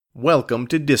Welcome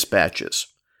to Dispatches,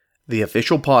 the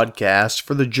official podcast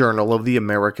for the Journal of the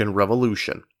American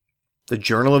Revolution. The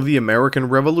Journal of the American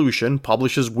Revolution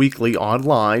publishes weekly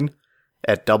online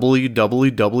at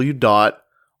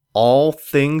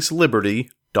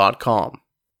www.allthingsliberty.com.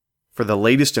 For the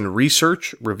latest in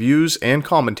research, reviews, and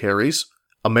commentaries,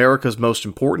 America's most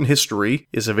important history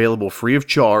is available free of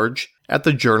charge at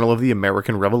the Journal of the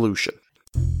American Revolution.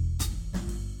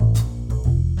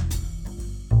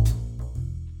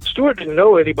 Stewart didn't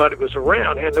know anybody was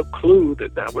around, had no clue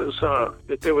that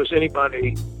there was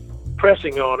anybody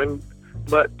pressing on him.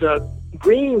 But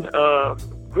Greene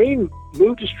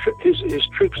moved his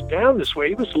troops down this way.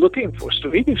 He was looking for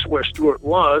Stewart. He knew where Stewart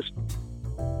was.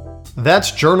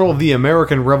 That's Journal of the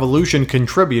American Revolution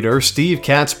contributor Steve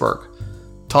Katzberg,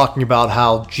 talking about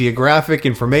how geographic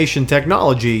information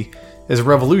technology is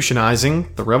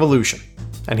revolutionizing the revolution.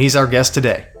 And he's our guest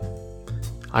today.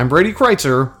 I'm Brady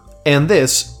Kreitzer, and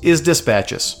this is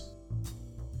Dispatches.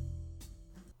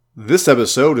 This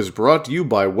episode is brought to you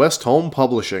by West Home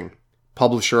Publishing,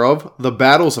 publisher of The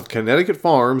Battles of Connecticut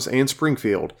Farms and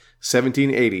Springfield,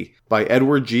 1780, by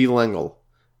Edward G. Lengel.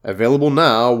 Available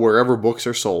now wherever books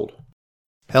are sold.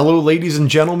 Hello, ladies and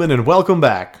gentlemen, and welcome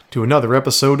back to another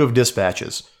episode of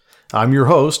Dispatches. I'm your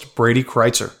host, Brady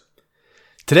Kreitzer.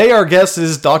 Today our guest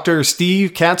is Dr.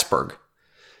 Steve Katzberg,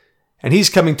 and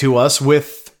he's coming to us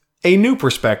with a new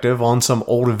perspective on some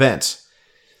old events.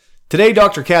 Today,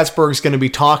 Dr. Katzberg is going to be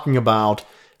talking about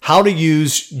how to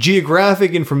use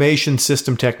geographic information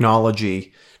system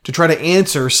technology to try to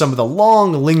answer some of the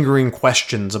long lingering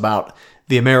questions about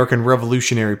the American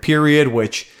Revolutionary period,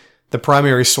 which the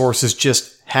primary sources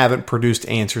just haven't produced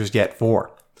answers yet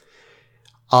for.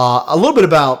 A little bit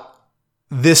about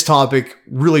this topic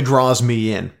really draws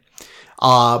me in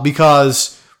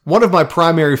because one of my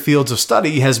primary fields of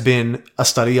study has been a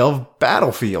study of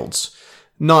battlefields.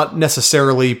 Not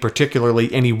necessarily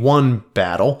particularly any one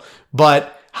battle,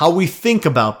 but how we think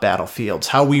about battlefields,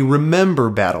 how we remember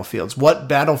battlefields, what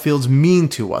battlefields mean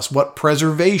to us, what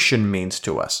preservation means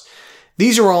to us.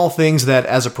 These are all things that,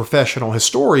 as a professional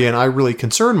historian, I really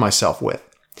concern myself with.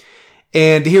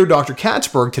 And to hear Dr.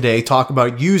 Katzberg today talk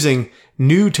about using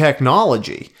new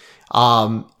technology,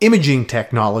 imaging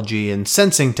technology and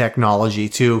sensing technology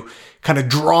to kind of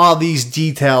draw these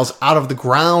details out of the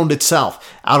ground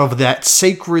itself, out of that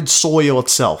sacred soil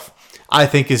itself, I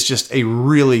think is just a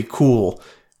really cool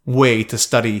way to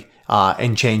study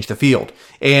and change the field.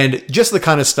 And just the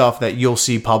kind of stuff that you'll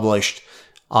see published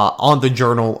on the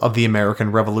Journal of the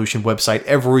American Revolution website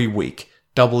every week,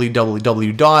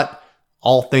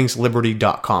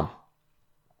 www.allthingsliberty.com.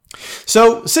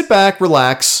 So sit back,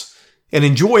 relax, and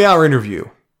enjoy our interview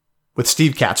with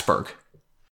Steve Katzberg.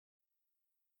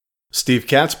 Steve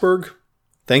Katzberg,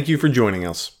 thank you for joining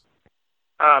us.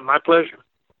 My pleasure.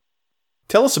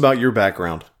 Tell us about your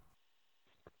background.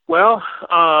 Well,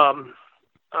 I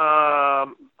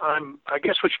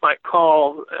guess what you might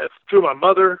call through my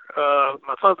mother,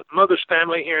 mother's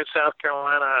family here in South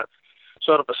Carolina,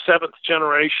 sort of a seventh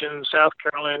generation South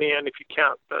Carolinian, if you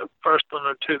count the first one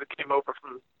or two that came over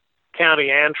from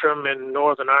County Antrim in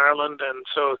Northern Ireland, and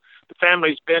so the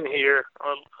family's been here.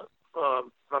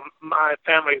 My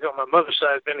family on my mother's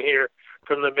side has been here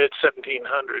from the mid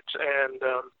 1700s, and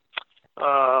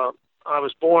I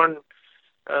was born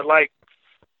like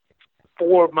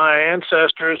four of my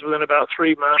ancestors within about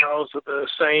 3 miles of the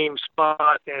same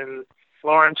spot in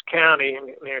Lawrence County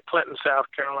near Clinton,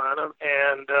 South Carolina,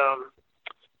 and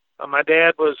my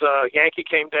dad was a Yankee,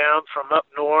 came down from up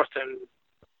north and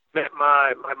met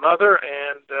my mother,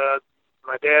 and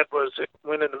my dad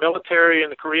went in the military in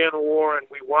the Korean War, and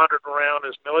we wandered around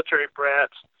as military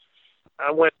brats.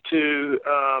 I went to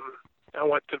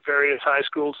various high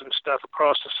schools and stuff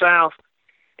across the South,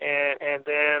 and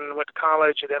then went to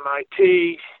college at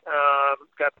MIT,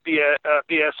 got BS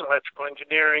in electrical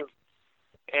engineering.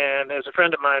 And as a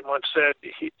friend of mine once said,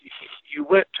 you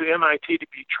went to MIT to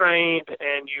be trained,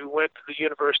 and you went to the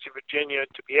University of Virginia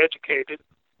to be educated.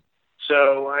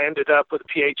 So I ended up with a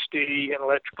PhD in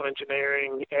electrical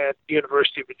engineering at the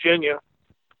University of Virginia.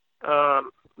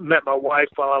 Met my wife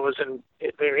while I was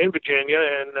there in Virginia,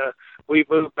 and we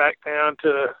moved back down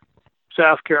to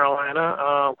South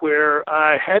Carolina, where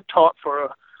I had taught for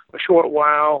a short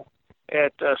while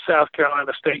at South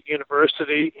Carolina State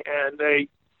University, and the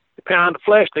pound of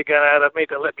flesh they got out of me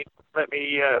to let me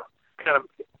kind of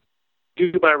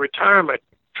do my retirement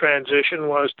transition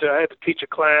was I had to teach a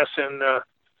class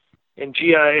in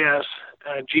GIS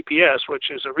and GPS,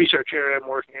 which is a research area I'm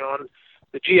working on.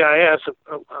 The GIS,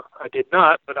 I did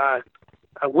not, but I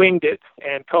winged it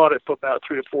and taught it for about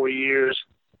 3 or 4 years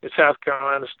at South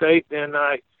Carolina State. Then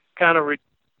I kind of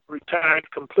retired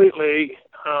completely,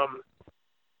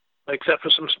 except for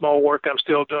some small work I'm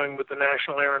still doing with the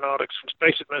National Aeronautics and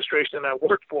Space Administration that I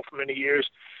worked for many years,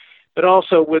 but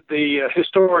also with the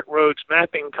Historic Roads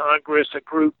Mapping Congress, a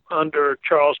group under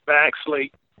Charles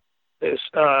Baxley, his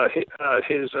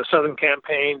Southern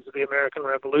Campaigns of the American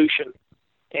Revolution.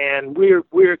 And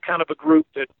we're kind of a group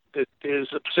that is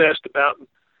obsessed about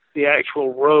the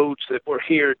actual roads that were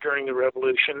here during the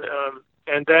Revolution.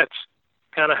 And that's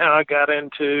kind of how I got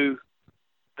into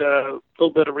the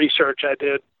little bit of research I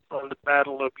did on the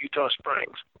Battle of Eutaw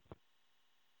Springs.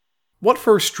 What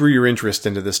first drew your interest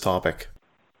into this topic?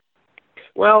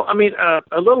 Well, I mean, a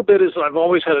little bit is I've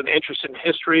always had an interest in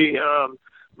history.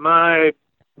 My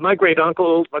great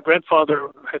uncle, my grandfather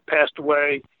had passed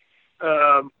away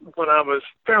when I was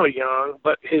fairly young,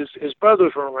 but his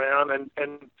brothers were around, and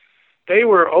they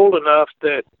were old enough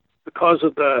that because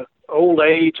of the old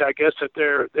age, I guess, that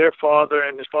their father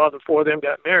and his father before them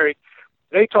got married,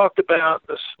 they talked about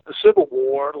the Civil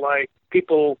War like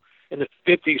people in the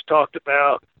 50s talked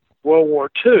about World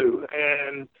War II.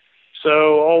 And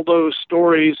so all those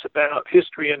stories about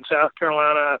history in South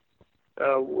Carolina,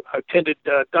 I attended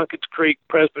Duncan's Creek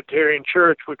Presbyterian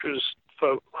Church, which was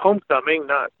for homecoming,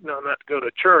 not to go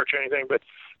to church or anything, but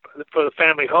for the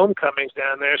family homecomings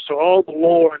down there. So all the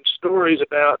lore and stories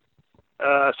about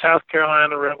South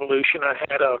Carolina Revolution. I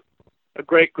had a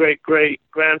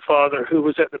great-great-great-grandfather who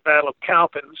was at the Battle of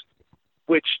Cowpens,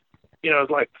 which,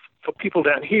 like for people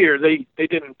down here, they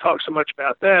didn't talk so much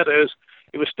about that as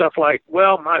it was stuff like,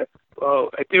 well,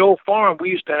 at the old farm, we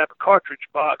used to have a cartridge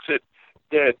box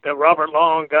that Robert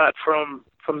Long got from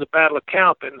the Battle of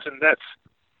Cowpens, and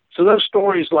so those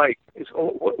stories like,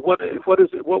 what is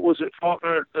it? What was it,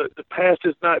 Faulkner? The past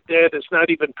is not dead. It's not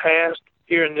even past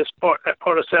here in that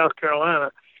part of South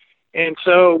Carolina. And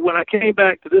so when I came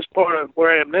back to this part of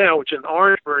where I am now, which is in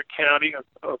Orangeburg County,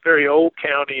 a very old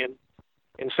county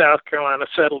in South Carolina,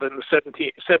 settled in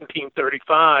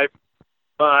 1735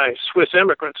 by Swiss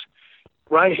immigrants,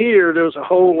 right here there was a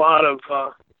whole lot of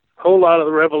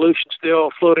the revolution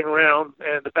still floating around,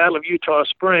 and the Battle of Eutaw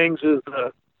Springs is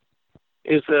the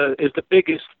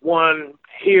biggest one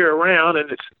here around, and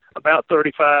it's about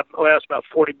 40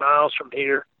 miles from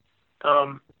here.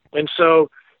 And so,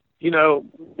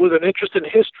 with an interest in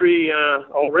history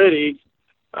already,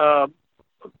 the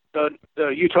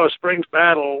Eutaw Springs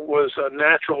battle was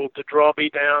natural to draw me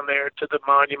down there to the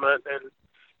monument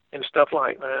and stuff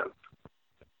like that.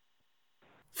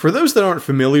 For those that aren't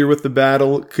familiar with the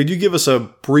battle, could you give us a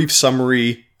brief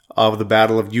summary of the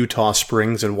Battle of Eutaw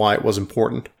Springs and why it was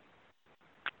important?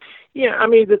 Yeah, I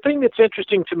mean, the thing that's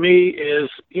interesting to me is,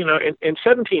 in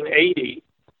 1780,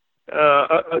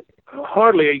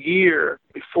 hardly a year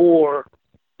before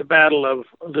the Battle of,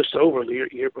 just over the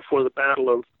year before the Battle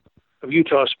of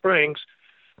Eutaw Springs,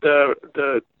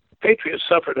 the Patriots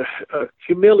suffered a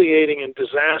humiliating and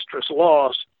disastrous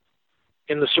loss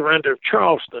in the surrender of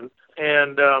Charleston,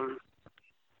 and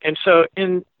so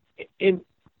there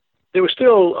was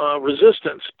still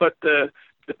resistance, but the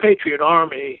Patriot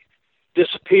Army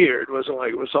disappeared. It was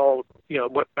all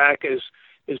went back as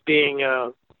being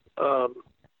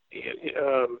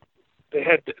they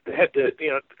had to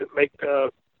make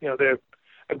their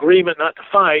agreement not to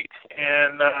fight,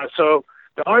 and so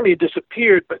the army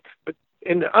disappeared. But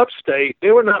in the upstate,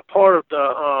 they were not part of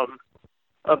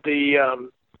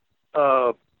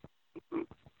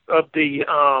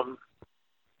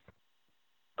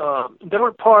they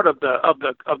weren't part of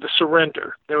the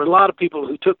surrender. There were a lot of people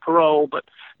who took parole, but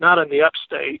not in the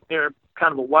upstate. They're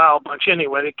kind of a wild bunch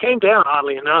anyway. They came down,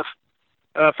 oddly enough,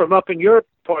 from up in your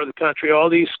part of the country. All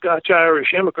these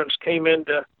Scotch-Irish immigrants came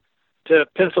into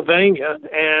Pennsylvania,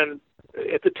 and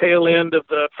at the tail end of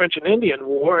the French and Indian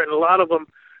War, and a lot of them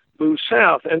moved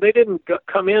south. And they didn't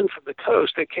come in from the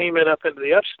coast. They came in up into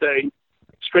the upstate,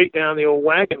 straight down the old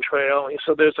wagon trail. And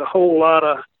so there's a whole lot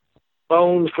of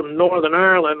bones from Northern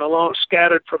Ireland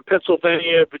scattered from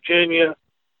Pennsylvania, Virginia,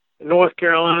 North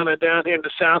Carolina, down here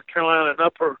into South Carolina and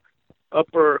upper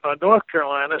North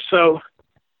Carolina. So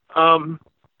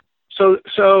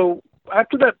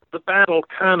after that, the battle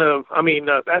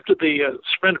after the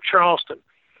surrender of Charleston,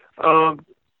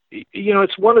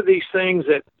 it's one of these things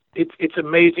that it's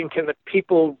amazing. Can the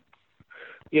people,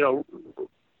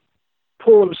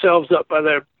 pull themselves up by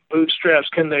their bootstraps?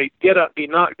 Can they get up, be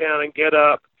knocked down and get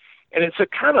up? And it's a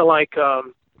kind of like,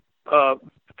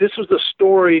 this was the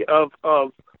story of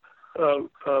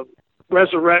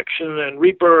resurrection and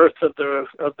rebirth of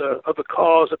the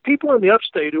cause of people in the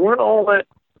upstate who weren't all that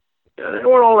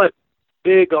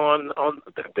big on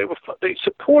they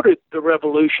supported the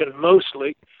revolution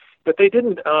mostly, but they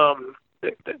didn't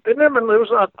there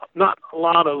was not a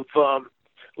lot of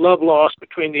love lost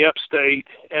between the upstate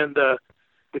and the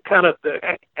kind of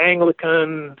the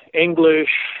Anglican, English,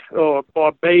 or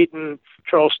Barbadian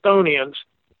Charlestonians.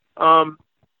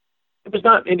 It was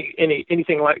not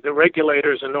anything like the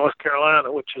regulators in North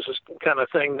Carolina, which is this kind of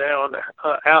thing now in the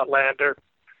Outlander.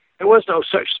 There was no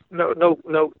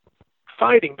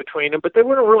fighting between them, but they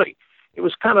weren't really. It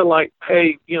was kind of like,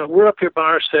 hey, we're up here by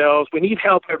ourselves. We need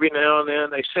help every now and then.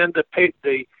 They send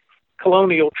the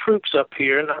colonial troops up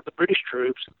here, not the British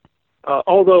troops.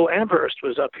 Although Amherst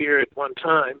was up here at one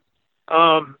time,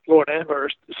 Lord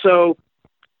Amherst. So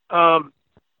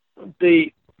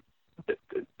they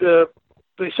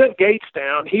sent Gates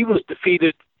down. He was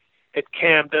defeated at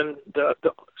Camden.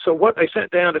 So what they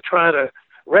sent down to try to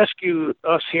rescue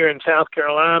us here in South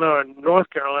Carolina and North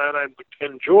Carolina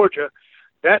and Georgia,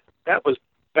 that was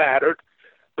battered.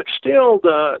 But still,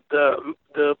 the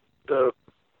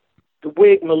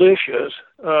Whig militias,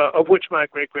 of which my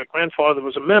great-great-grandfather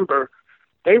was a member,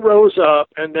 they rose up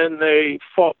and then they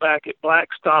fought back at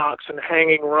Blackstocks and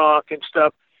Hanging Rock and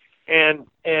stuff, and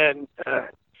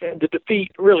the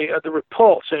defeat, really, the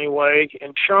repulse anyway,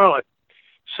 in Charlotte.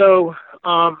 So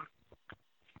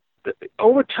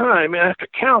over time, after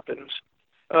Cowpens,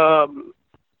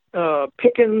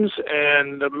 Pickens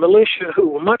and the militia, who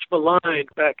were much maligned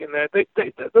back in that,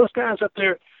 those guys up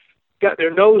there got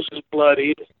their noses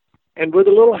bloodied, and with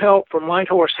a little help from Light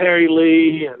Horse Harry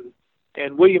Lee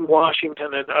and William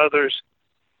Washington and others,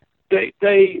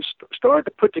 they started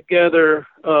to put together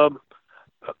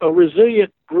a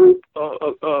resilient group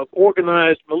of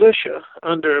organized militia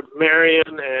under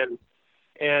Marion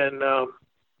and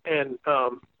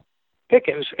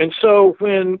Pickens. And so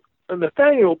when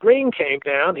Nathaniel Greene came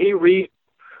down, he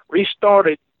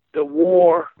restarted the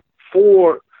war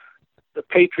for the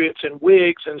Patriots and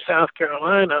Whigs in South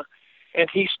Carolina, and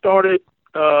he started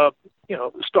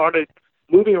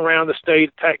moving around the state,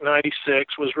 attacked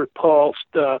 96, was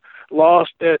repulsed,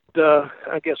 lost at,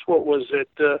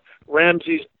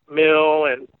 Ramsey's Mill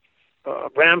and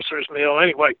Ramser's Mill.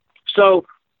 Anyway, so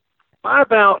by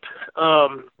about,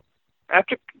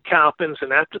 after Cowpens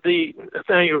and after the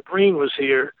Nathaniel Greene was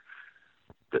here,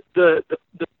 the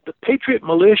Patriot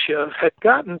militia had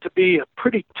gotten to be a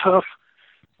pretty tough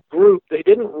group. They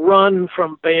didn't run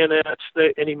from bayonets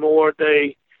anymore.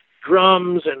 They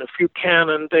drums and a few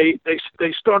cannon. They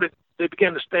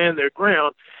began to stand their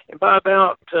ground. And by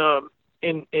about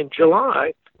in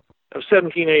July of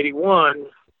 1781,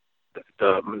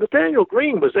 Nathaniel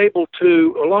Greene was able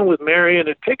to, along with Marion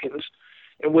and Pickens,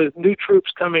 and with new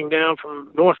troops coming down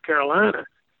from North Carolina,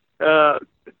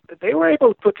 they were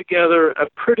able to put together a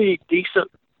pretty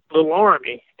decent little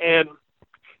army. And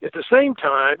at the same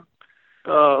time,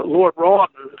 Lord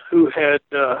Rawdon, who had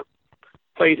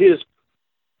played his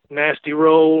nasty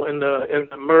role in the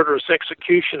murderous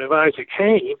execution of Isaac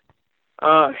Hayne,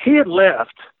 he had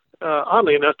left,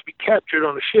 oddly enough, to be captured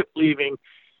on a ship leaving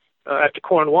after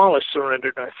Cornwallis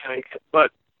surrendered, I think.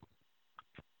 But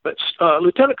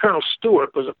Lieutenant Colonel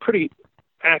Stewart was a pretty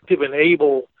active and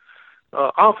able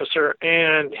officer,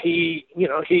 and he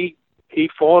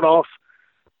fought off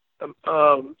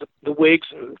the Whigs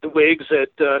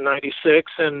at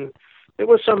 96, and there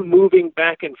was some moving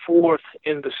back and forth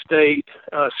in the state,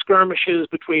 skirmishes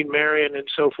between Marion and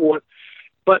so forth.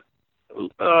 But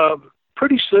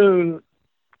pretty soon,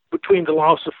 between the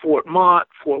loss of Fort Mott,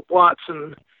 Fort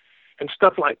Watson, and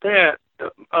stuff like that,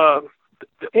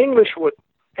 the English would,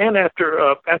 and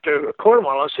after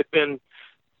Cornwallis had been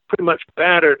pretty much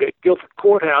battered at Guilford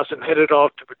Courthouse and headed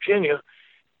off to Virginia,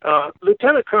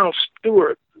 Lieutenant Colonel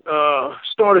Stewart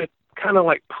started kind of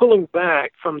like pulling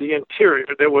back from the interior.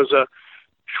 There was a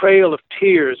trail of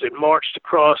tears that marched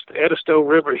across the Edisto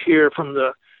River here from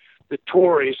the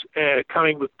Tories,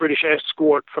 coming with British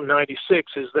escort from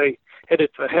 96 as they headed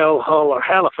for Hull or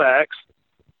Halifax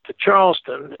to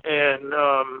Charleston. And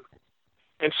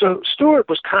so Stewart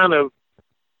was kind of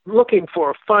looking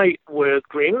for a fight with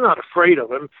Greene, not afraid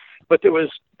of him, but they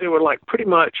were like pretty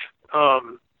much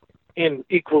in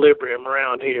equilibrium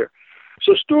around here.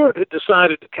 So Stewart had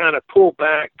decided to kind of pull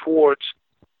back towards,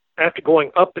 after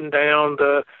going up and down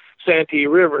the Santee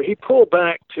River, he pulled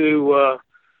back to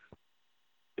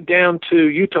down to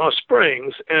Eutaw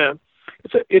Springs, and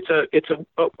it's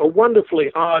a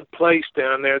wonderfully odd place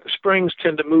down there. The springs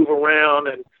tend to move around,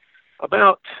 and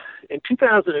about in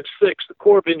 2006, the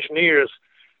Corps of Engineers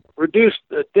reduced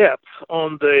the depth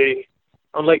on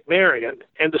Lake Marion,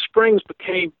 and the springs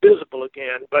became visible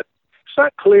again. But it's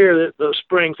not clear that those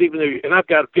springs, even though, and I've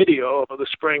got a video of the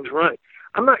springs running,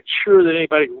 I'm not sure that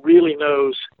anybody really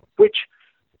knows which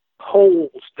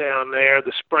holes down there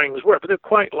the springs were, but they're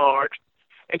quite large.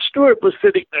 And Stewart was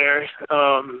sitting there,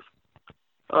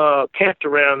 camped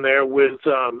around there with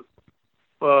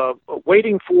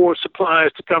waiting for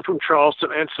supplies to come from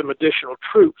Charleston, and some additional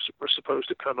troops were supposed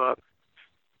to come up.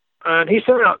 And he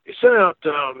sent out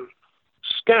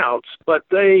scouts, but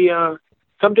they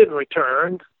some didn't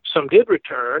return, some did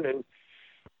return, and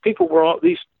these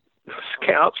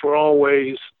scouts were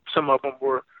always, some of them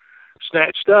were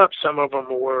snatched up, some of them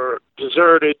were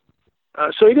deserted.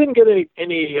 So he didn't get any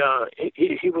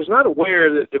he was not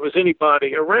aware that there was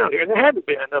anybody around here, and there hadn't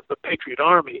been, of the Patriot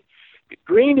Army.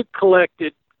 Greene had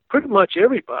collected pretty much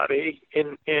everybody,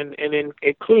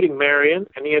 including Marion,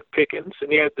 and he had Pickens,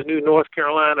 and he had the new North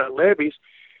Carolina levies.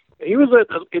 He was at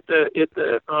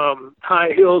the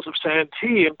high hills of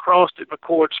Santee and crossed at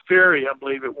McCord's Ferry, I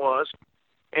believe it was,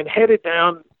 and headed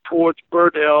down towards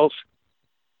Burdell's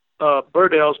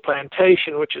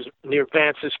plantation, which is near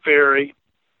Vance's Ferry,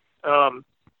 I'd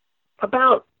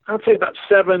say about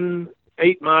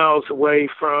 7-8 miles away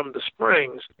from the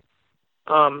Springs.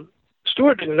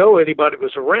 Stewart didn't know anybody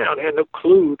was around, had no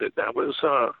clue that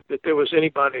there was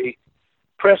anybody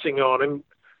pressing on him.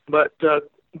 But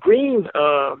Greene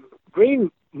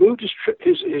moved his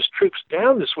troops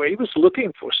down this way. He was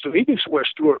looking for Stewart. He knew where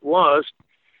Stewart was.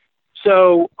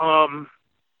 So early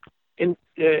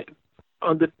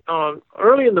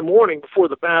in the morning, before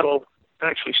the battle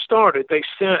actually started, they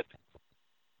sent,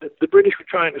 the British were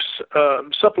trying to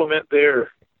supplement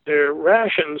their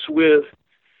rations with,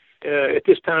 at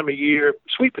this time of year,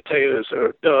 sweet potatoes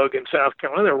are dug in South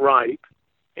Carolina. They're ripe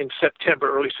in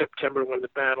September, early September, when the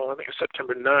battle, I think it's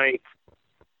September 9th.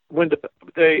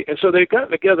 So they got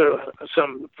together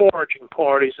some foraging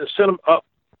parties and sent them up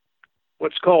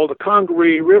what's called the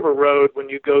Congaree River Road when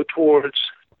you go towards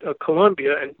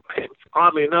Columbia. And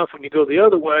oddly enough, when you go the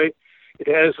other way, it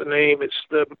has a name. It's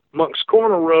the Monk's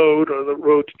Corner Road, or the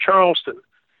road to Charleston.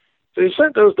 So they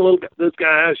sent those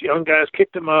guys, young guys,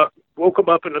 kicked them up, woke them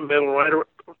up in the middle right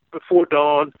before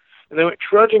dawn, and they went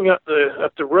trudging up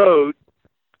the road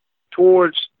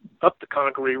up the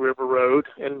Congaree River Road,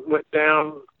 and went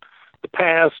down the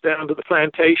paths down to the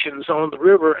plantations on the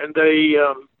river, and they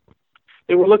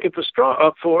were looking for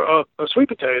sweet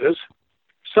potatoes.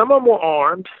 Some of them were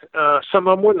armed, some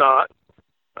of them were not.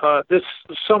 There's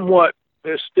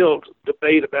still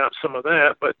debate about some of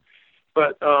that, but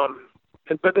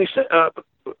they said,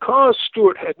 because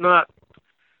Stewart had not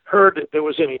heard that there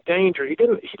was any danger, he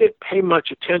didn't pay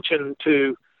much attention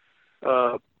to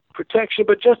protection,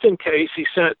 but just in case, he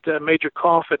sent Major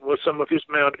Coffin with some of his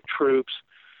mounted troops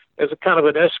as a kind of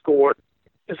an escort.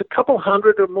 There's a couple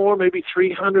hundred or more, maybe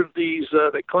 300 of these,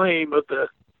 they claim, I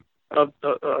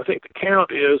think the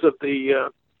count is, of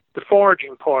the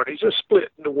foraging parties are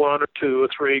split into 1 or 2 or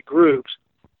 3 groups.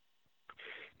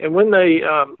 And when they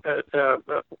and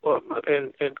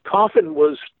Coffin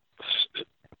was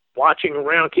watching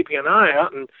around, keeping an eye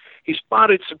out, and he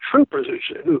spotted some troopers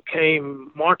who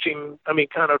came marching,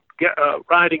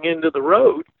 riding into the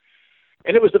road.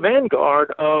 And it was the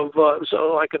vanguard of,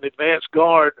 like an advance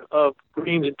guard of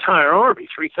Greene's entire army,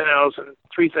 3,000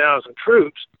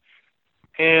 troops.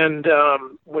 And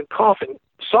when Coffin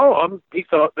saw them, he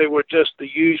thought they were just the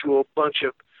usual bunch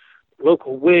of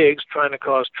local Whigs trying to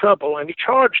cause trouble, and he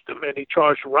charged them, and he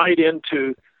charged right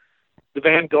into the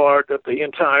vanguard of the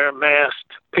entire massed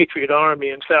Patriot Army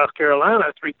in South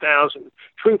Carolina, 3,000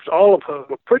 troops, all of whom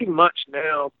were pretty much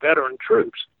now veteran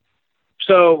troops.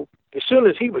 So as soon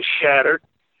as he was shattered,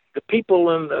 the people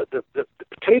in the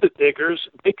potato diggers,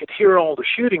 they could hear all the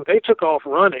shooting. They took off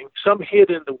running. Some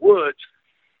hid in the woods,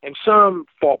 and some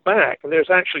fought back. And there's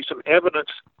actually some evidence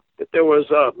that there were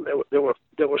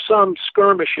some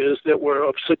skirmishes that were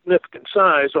of significant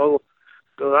size. Although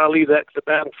I'll leave that to the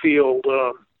battlefield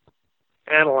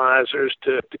analyzers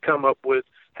to come up with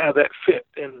how that fit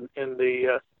in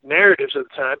the narratives of the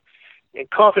time. And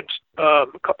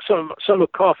some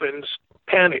of Coffin's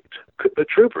panicked, the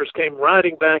troopers came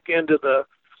riding back into the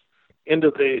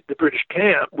British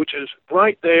camp, which is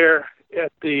right there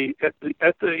at the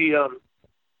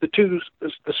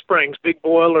springs, Big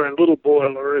Boiler and Little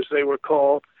Boiler, as they were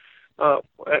called,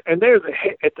 and they're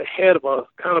at the head of a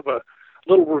kind of a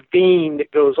little ravine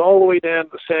that goes all the way down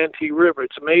to the Santee River.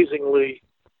 It's amazingly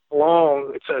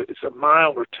long. It's a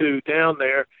mile or 2 down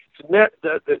there.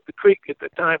 The creek at the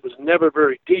time was never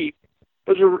very deep.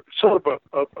 It was sort of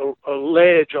a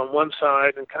ledge on one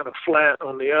side and kind of flat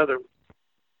on the other.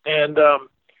 And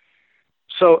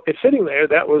so it's sitting there.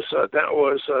 That was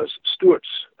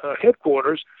Stewart's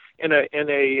headquarters in a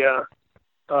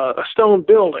stone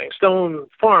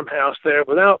farmhouse there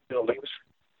without buildings.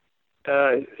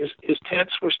 His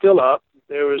tents were still up.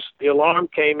 The alarm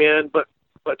came in, but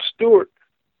Stewart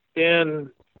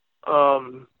then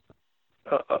formed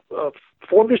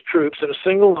his troops in a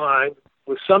single line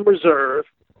with some reserve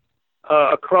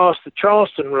across the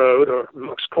Charleston Road or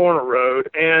Monk's Corner Road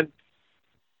and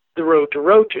the road to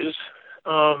Roaches,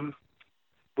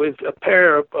 with a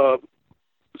pair of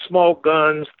small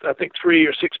guns, I think 3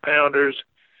 or 6 pounders,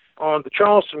 on the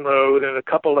Charleston Road, and a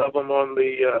couple of them on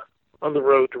the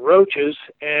road to Roaches.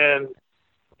 And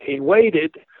he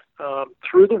waited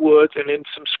through the woods, and in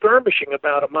some skirmishing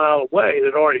about a mile away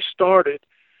that already started,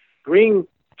 Greene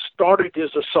started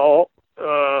his assault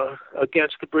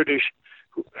against the British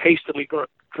hastily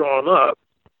drawn up,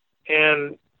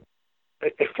 and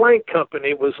a flank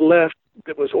company was left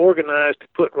that was organized to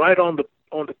put right on the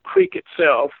creek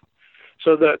itself,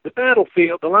 so that the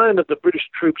battlefield, the line of the British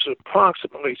troops, was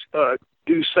approximately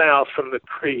due south from the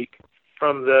creek,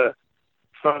 from the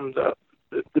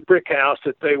brick house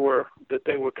that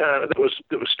was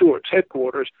Stuart's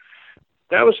headquarters.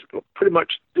 That was pretty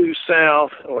much due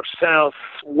south or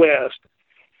southwest,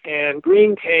 and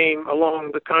Greene came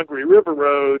along the Congaree River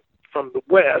Road from the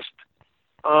west,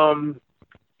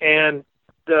 and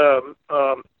the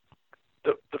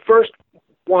first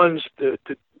ones to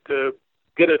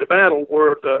get into battle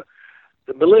were the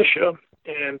militia,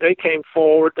 and they came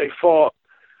forward. They fought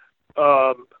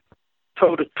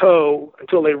toe to toe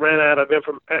until they ran out of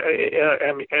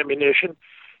ammunition.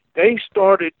 They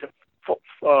started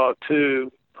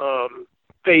to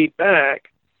fade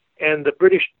back, and the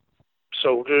British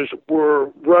soldiers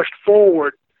were rushed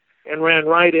forward and ran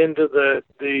right into the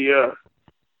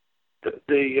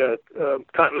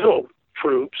Continental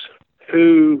troops,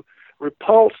 who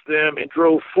repulsed them and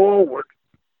drove forward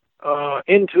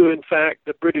into, in fact,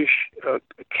 the British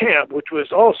camp, which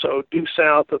was also due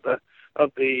south of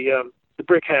the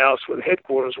brick house where the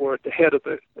headquarters were at the head of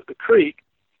the creek.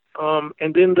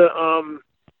 And then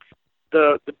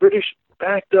the British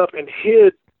backed up and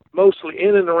hid mostly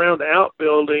in and around the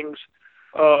outbuildings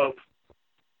of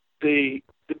the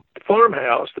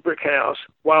farmhouse, the brick house,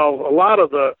 while a lot of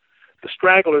the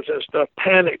stragglers and stuff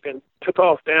panicked and took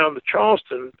off down the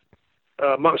Charleston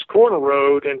Monk's Corner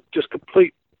Road and just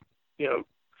complete,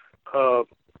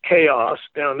 chaos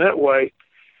down that way.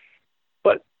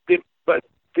 But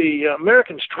the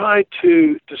Americans tried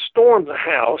to storm the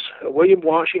house. William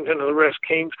Washington and the rest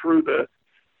came through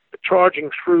charging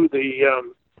through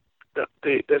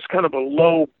there's kind of a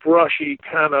low, brushy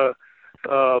kind of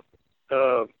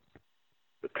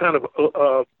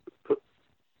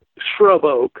shrub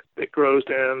oak that grows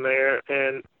down there,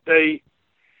 and they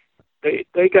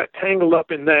got tangled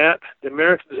up in that. The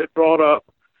Americans had brought up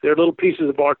their little pieces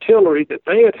of artillery that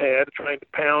they had trying to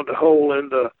pound a hole in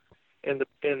the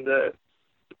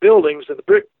buildings, in the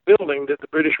brick building that the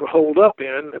British were holed up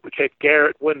in, which had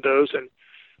garret windows, and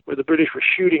where the British were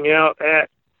shooting out at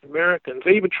Americans.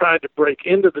 They even tried to break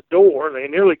into the door, and they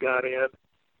nearly got in,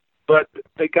 but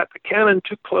they got the cannon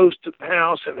too close to the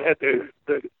house and had the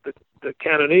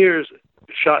cannoneers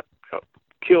shot,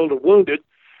 killed or wounded.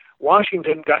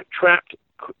 Washington got trapped,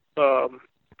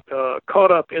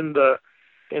 caught up in the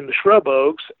shrub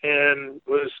oaks, and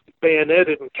was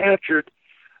bayoneted and captured.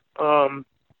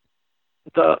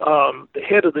 The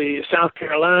head of the South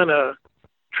Carolina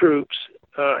troops,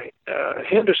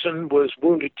 Henderson, was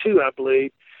wounded too, I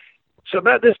believe. So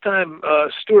about this time,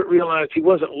 Stuart realized he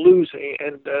wasn't losing,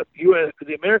 and the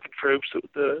American troops,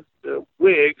 the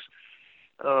Whigs,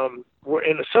 were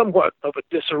in a somewhat of a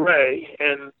disarray,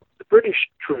 and the British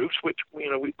troops, which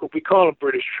we call them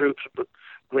British troops, but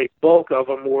great bulk of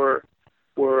them were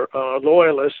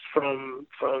loyalists from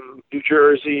New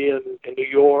Jersey and New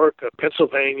York,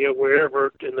 Pennsylvania,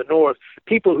 wherever in the north,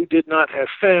 people who did not have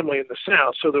family in the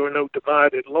south, so there were no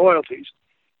divided loyalties.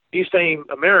 These same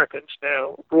Americans,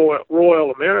 now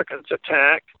Royal Americans,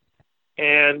 attacked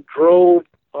and drove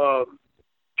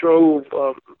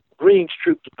Greene's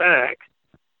troops back.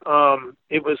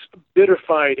 It was bitter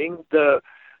fighting. The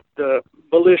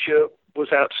militia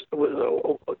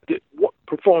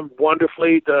performed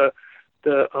wonderfully. The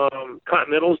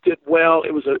Continentals did well.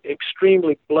 It was an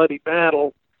extremely bloody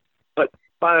battle, but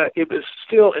it was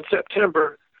still in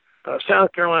September.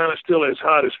 South Carolina still as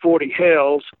hot as 40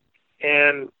 hells,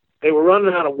 and they were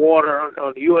running out of water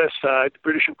on the U.S. side. The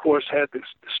British, of course, had the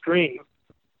stream,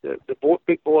 the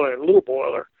big boiler and little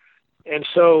boiler, and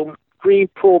so Greene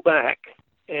pulled back,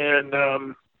 and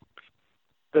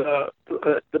the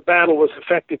battle was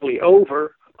effectively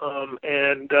over,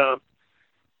 and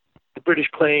the British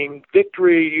claimed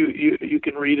victory. You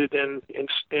can read it in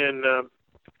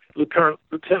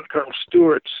Lieutenant Colonel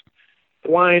Stewart's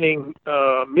whining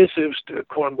missives to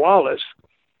Cornwallis,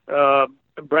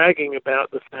 bragging about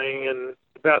the thing and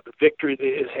about the victory that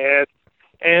it had.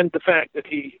 and the fact that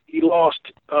he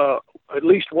lost at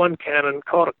least one cannon,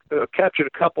 captured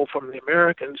a couple from the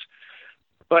Americans.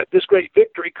 But this great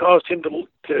victory caused him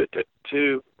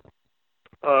to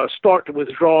start to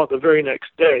withdraw the very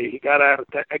next day. He got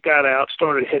out,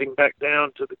 started heading back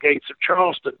down to the gates of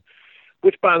Charleston,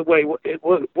 which, by the way, it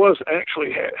was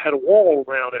actually had a wall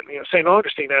around it. St.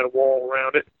 Augustine had a wall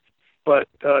around it, but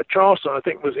Charleston, I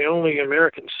think, was the only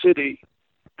American city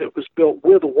that was built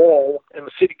with a wall, and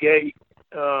the city gate,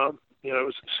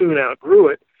 soon outgrew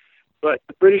it. But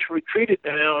the British retreated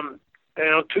down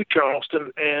to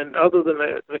Charleston, and other than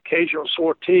an occasional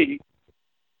sortie,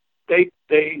 they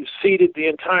ceded the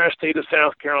entire state of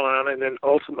South Carolina and then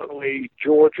ultimately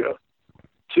Georgia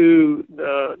to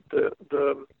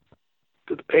the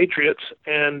Patriots,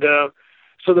 and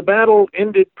so the battle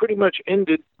pretty much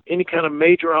ended any kind of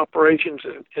major operations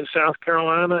in South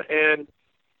Carolina, and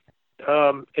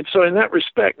so in that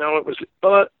respect, now it was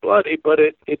bloody, but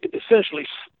it essentially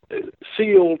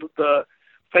sealed the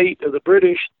fate of the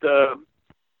British. The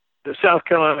South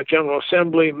Carolina General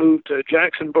Assembly moved to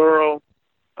Jacksonboro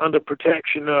under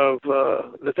protection of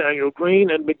Nathaniel Greene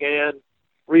and began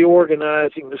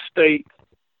reorganizing the state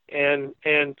and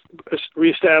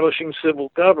reestablishing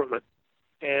civil government.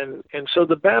 And so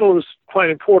the battle was quite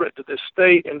important to this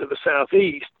state and to the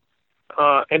Southeast,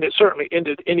 and it certainly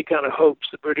ended any kind of hopes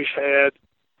the British had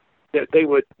that they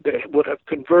would have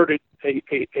converted a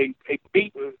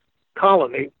beaten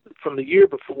colony from the year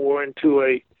before into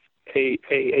a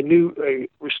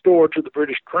restored to the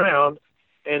British Crown,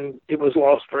 and it was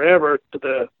lost forever to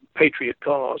the Patriot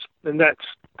cause. And that's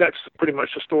pretty much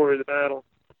the story of the battle.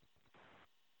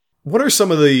 What are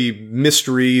some of the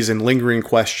mysteries and lingering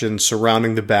questions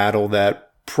surrounding the battle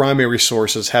that primary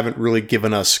sources haven't really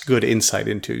given us good insight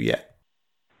into yet?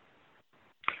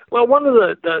 Well, one of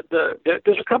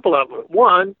there's a couple of them.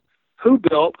 One, who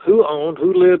built, who owned,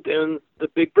 who lived in the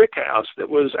big brick house that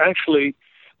was actually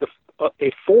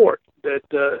a fort that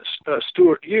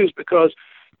Stuart used, because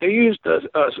they used, as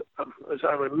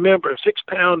I remember,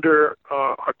 6-pounder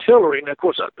artillery. And, of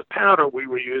course, the powder we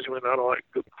were using was not all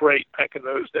great back in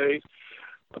those days.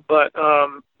 But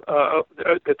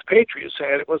that the Patriots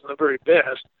had, it wasn't the very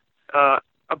best.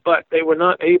 But they were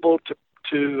not able to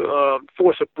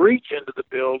force a breach into the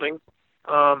building.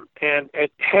 And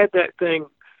had that thing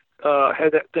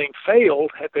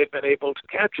failed, had they been able to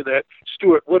capture that,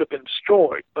 Stuart would have been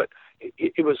destroyed. But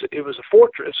it was a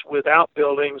fortress with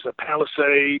outbuildings, a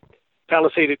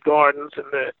palisaded gardens,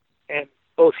 and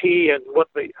both he and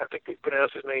I think they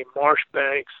pronounced his name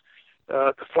Marshbanks,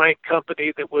 the flank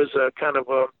company that was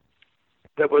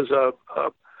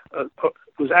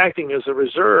was acting as a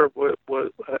reserve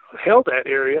was held that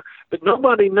area, but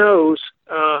nobody knows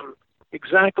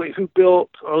exactly who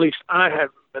built, or at least I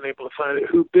haven't been able to find it,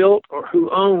 who built or who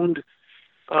owned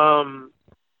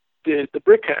the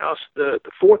brick house, the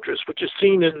fortress, which is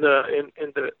seen in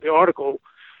the article,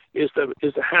 is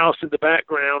the house in the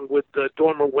background with the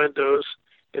dormer windows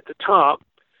at the top.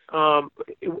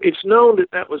 It's known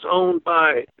that was owned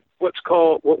by what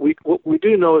we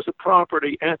do know is the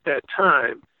property at that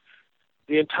time.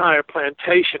 The entire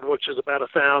plantation, which is about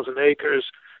 1,000 acres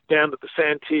down to the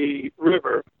Santee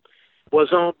River,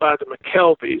 was owned by the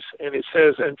McKelveys, and it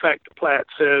says, in fact, the plat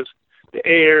says the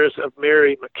heirs of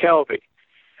Mary McKelvey.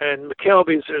 And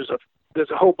McKelveys, there's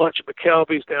a whole bunch of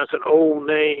McKelveys down. It's an old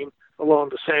name along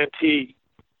the Santee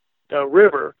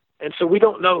River, and so we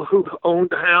don't know who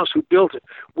owned the house, who built it.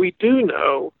 We do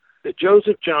know that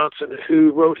Joseph Johnson,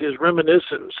 who wrote his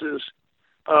reminiscences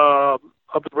of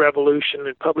the Revolution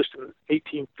and published in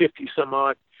 1850 some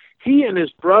odd, he and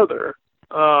his brother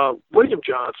William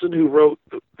Johnson, who wrote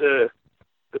the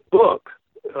book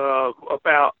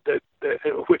about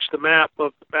which the map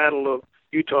of the Battle of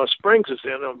Eutaw Springs is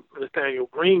in, Nathaniel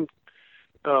Greene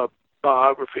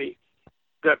biography,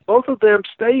 that both of them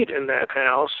stayed in that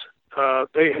house.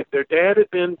 Their dad had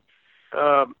been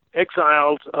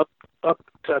exiled up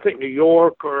to, I think, New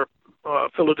York or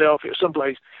Philadelphia,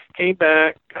 someplace, came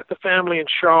back, got the family in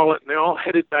Charlotte, and they all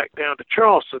headed back down to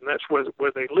Charleston. That's where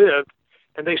they lived,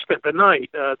 and they spent the night.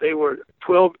 They were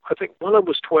 12, I think one of them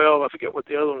was 12, I forget what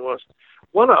the other one was.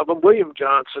 One of them, William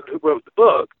Johnson, who wrote the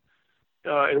book,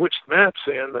 in which the map's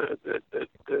in,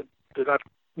 that I,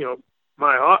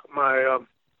 my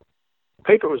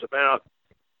paper was about,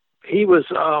 he was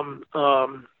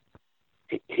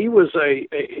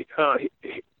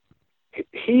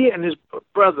he and his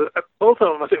brother, both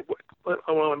of them, I think.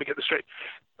 Well, let me get this straight.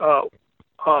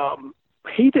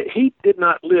 He did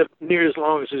not live near as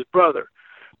long as his brother,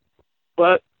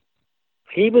 but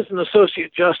he was an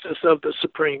associate justice of the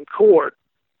Supreme Court,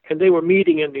 and they were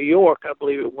meeting in New York, I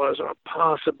believe it was, or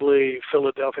possibly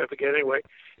Philadelphia, I forget anyway.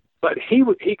 But he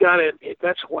got in.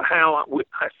 That's how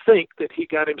I think that he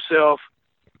got himself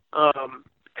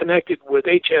connected with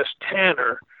H.S.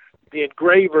 Tanner, the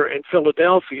engraver in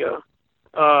Philadelphia,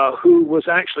 who was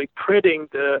actually printing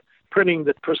the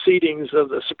proceedings of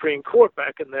the Supreme Court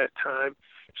back in that time.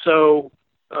 So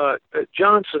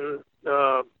Johnson,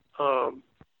 so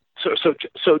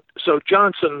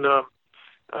Johnson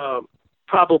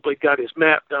probably got his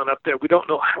map done up there. We don't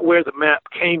know where the map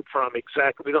came from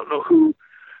exactly. We don't know who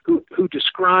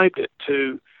described it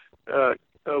to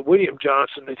William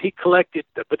Johnson that he collected,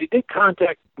 but he did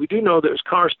contact. We do know there's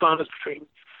correspondence between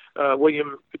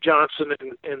William Johnson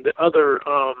and the other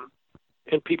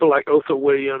and people like Eutaw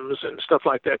Williams and stuff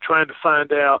like that, trying to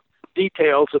find out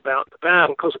details about the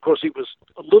battle. Because of course he was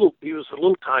a little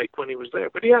tight when he was there,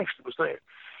 but he actually was there.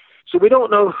 So we don't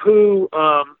know who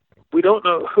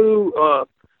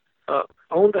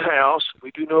owned the house.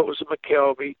 We do know it was a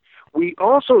McKelvey. We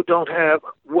also don't have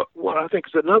what I think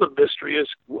is another mystery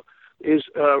is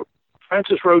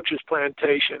Francis Roach's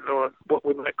plantation, or what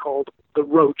we might call the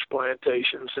Roach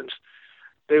plantation, since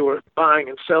they were buying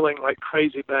and selling like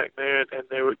crazy back there, and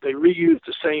they reused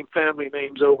the same family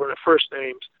names over and first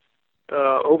names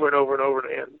over and over and over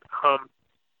again.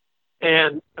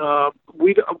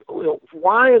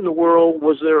 Why in the world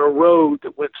was there a road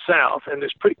that went south? And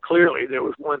there's pretty clearly there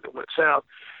was one that went south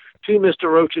to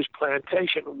Mr. Roach's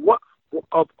plantation. What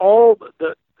of all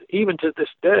the even to this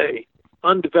day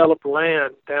undeveloped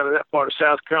land down in that part of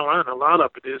South Carolina? A lot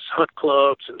of it is hunt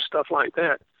clubs and stuff like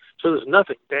that. So there's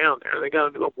nothing down there. They got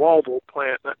into a Walville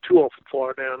plant, not too awful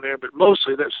far down there, but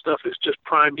mostly that stuff is just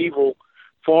primeval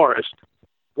forest.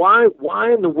 Why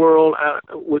in the world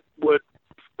would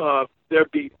there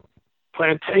be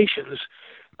plantations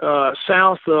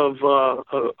south of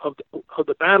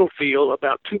the battlefield,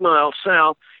 about 2 miles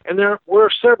south, and there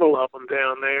were several of them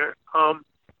down there,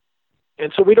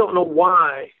 and so we don't know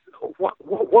why.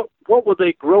 What were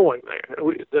they growing there?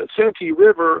 The Santee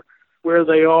River, where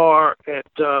they are at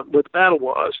where the battle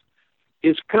was,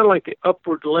 is kind of like the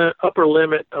upper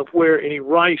limit of where any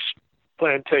rice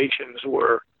plantations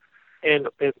were, and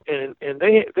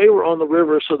they were on the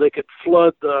river so they could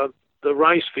flood the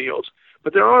rice fields.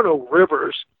 But there are no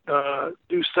rivers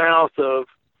due south of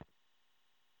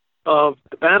the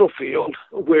battlefield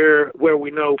where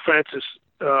we know Francis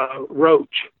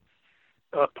Roach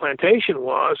plantation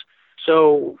was.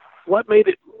 So what made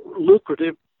it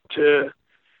lucrative to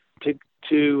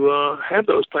have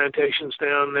those plantations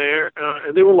down there?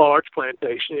 And they were large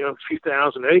plantations, a few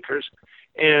thousand acres,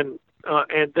 and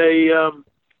they.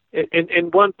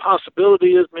 And one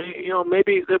possibility is,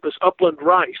 maybe there was upland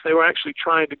rice. They were actually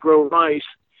trying to grow rice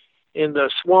in the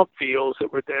swamp fields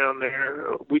that were down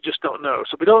there. We just don't know.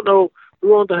 So we don't know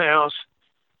who owned the house.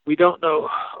 We don't know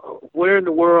where in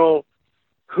the world,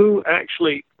 who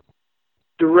actually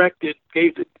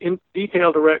gave the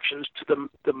detailed directions to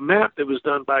the map that was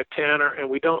done by Tanner, and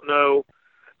we don't know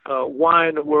why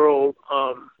in the world,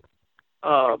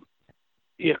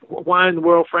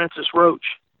 Francis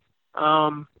Roach.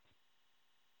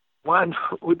 Why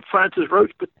would Francis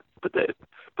Roach put a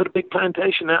big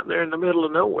plantation out there in the middle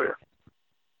of nowhere?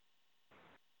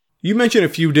 You mentioned a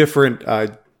few different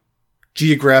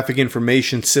geographic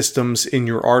information systems in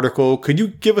your article. Could you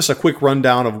give us a quick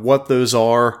rundown of what those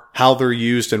are, how they're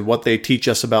used, and what they teach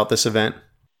us about this event?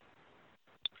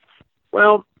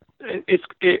 Well, I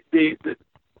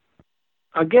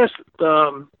guess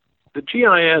the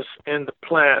GIS and the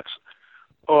plats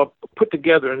are put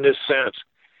together in this sense.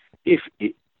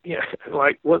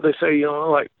 Like what they say,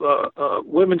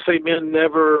 women say men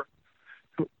never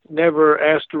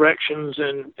ask directions,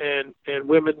 and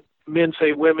men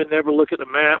say women never look at a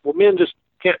map. Well, men just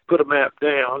can't put a map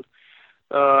down.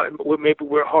 Maybe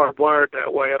we're hardwired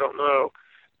that way. I don't know.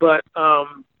 But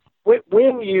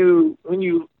when you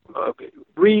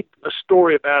read a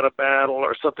story about a battle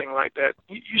or something like that,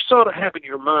 you sort of have in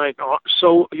your mind,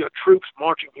 troops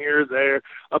marching here, there,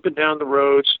 up and down the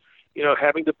roads,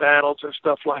 having the battles and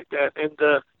stuff like that. And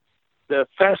the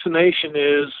fascination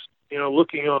is,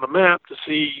 looking on a map to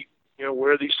see,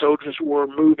 where these soldiers were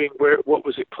moving, what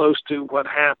was it close to, what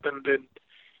happened,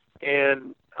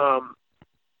 and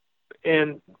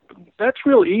that's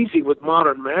real easy with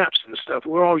modern maps and stuff.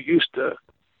 We're all used to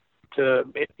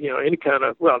any kind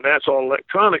of, now it's all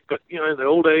electronic, but in the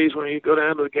old days when you go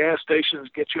down to the gas stations,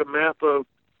 get you a map of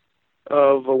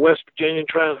West Virginia and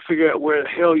trying to figure out where the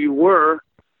hell you were.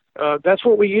 That's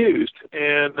what we used,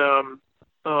 and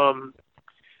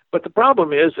but the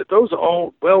problem is that those are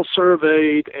all well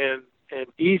surveyed and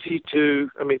easy to.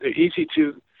 They're easy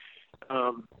to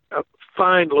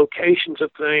find locations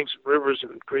of things, rivers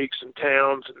and creeks and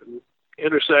towns and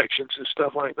intersections and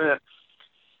stuff like that.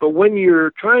 But when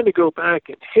you're trying to go back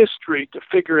in history to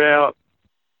figure out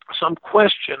some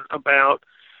question about,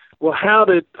 well, how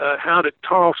did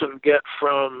Tarleton get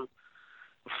from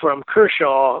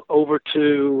Kershaw over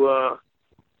to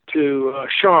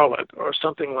Charlotte or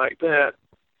something like that?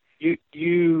 You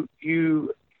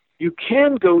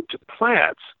can go to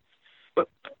plats, but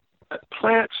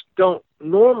plats don't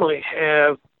normally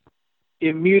have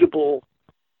immutable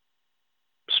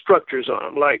structures on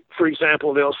them. Like, for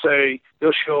example, they'll show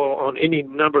on any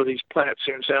number of these plats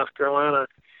here in South Carolina,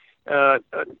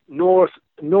 north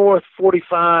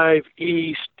 45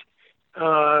 east,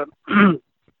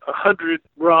 100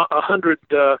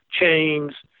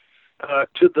 chains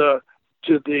to the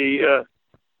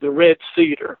Red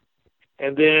Cedar,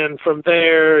 and then from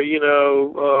there,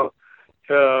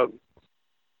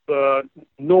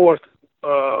 north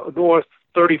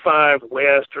 35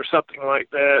 west or something like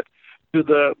that to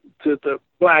the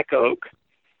Black Oak.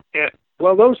 And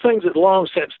well, those things have long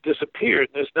since disappeared.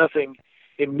 There's nothing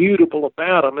immutable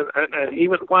about them, and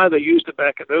even why they used it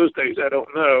back in those days, I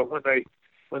don't know.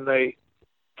 When they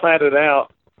platted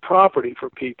out property for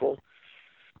people,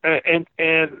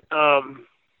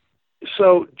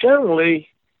 so generally,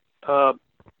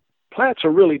 plats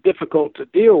are really difficult to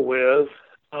deal with.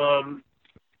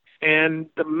 And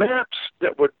the maps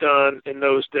that were done in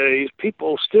those days,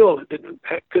 people still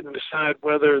couldn't decide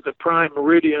whether the prime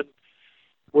meridian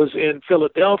was in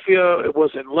Philadelphia, it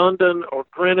was in London or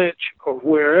Greenwich or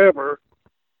wherever.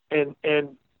 And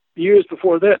years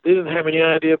before that, they didn't have any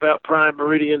idea about prime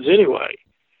meridians anyway.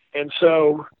 And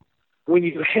so when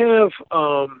you have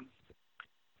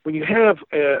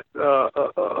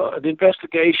an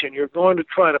investigation, you're going to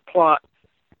try to plot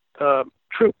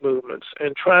troop movements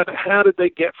and how did they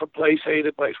get from place A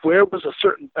to place? Where was a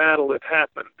certain battle that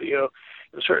happened? In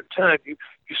a certain time. You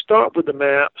start with the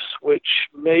maps, which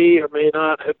may or may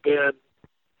not have been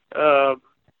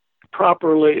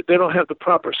properly. They don't have the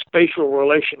proper spatial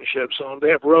relationships on them. They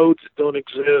have roads that don't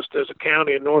exist. There's a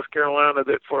county in North Carolina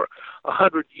that for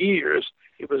 100 years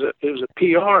it was a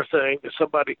PR thing that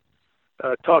somebody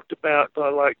talked about,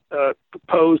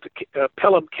 proposed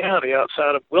Pelham County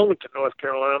outside of Wilmington, North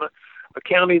Carolina, a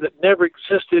county that never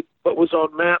existed but was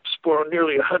on maps for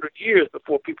nearly 100 years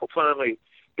before people finally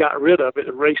got rid of it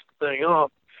and erased the thing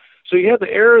off. So you have the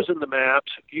errors in the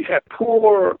maps. You have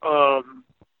poor,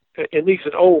 and these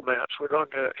are old maps. We're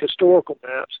talking historical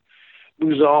maps.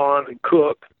 Luzon and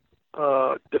Cook,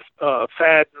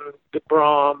 Fadden,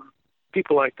 DeBrom,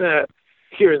 people like that,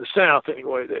 here in the South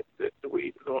anyway, that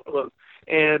we look.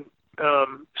 And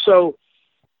so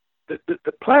the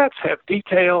plats have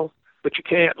detail, but you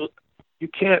can't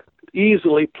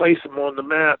easily place them on the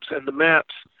maps, and the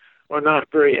maps are not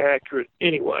very accurate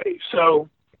anyway. So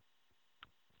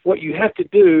what you have to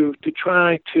do to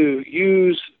try to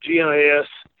use GIS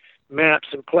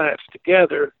maps and plats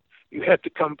together, you have to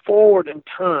come forward in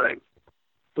time,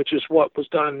 which is what was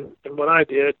done and what I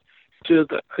did, to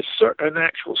an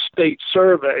actual state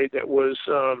survey that was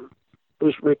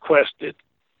requested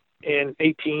in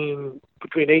between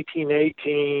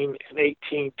 1818 and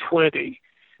 1820,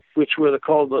 which were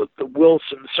called the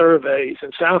Wilson surveys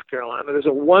in South Carolina. There's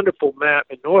a wonderful map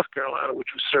in North Carolina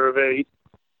which was surveyed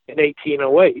in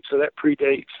 1808, so that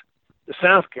predates the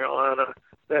South Carolina.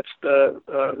 That's the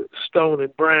Stone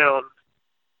and Brown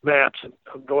maps of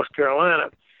North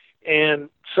Carolina. And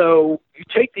so you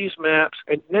take these maps,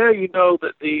 and now you know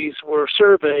that these were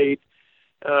surveyed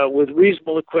with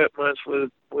reasonable equipment,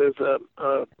 with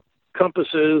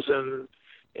compasses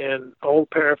and old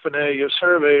paraphernalia of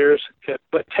surveyors,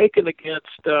 but taken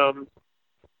against a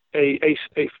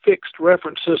fixed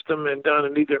reference system and done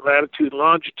in either latitude,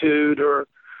 longitude,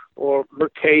 or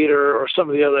Mercator, or some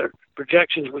of the other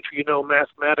projections, which you know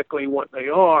mathematically what they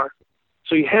are.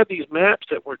 So you have these maps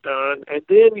that were done, and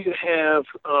then you have,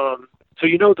 so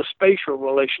you know the spatial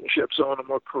relationships on them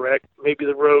are correct. Maybe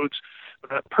the roads are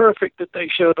not perfect that they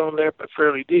showed on there, but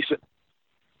fairly decent.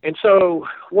 And so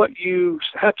what you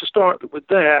have to start with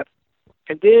that,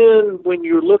 and then when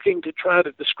you're looking to try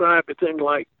to describe a thing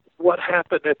like what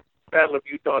happened at the Battle of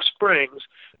Eutaw Springs,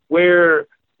 where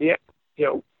the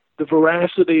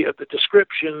veracity of the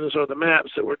descriptions or the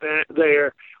maps that were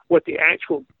there, what the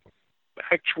actual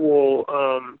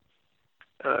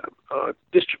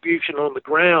distribution on the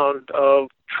ground of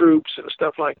troops and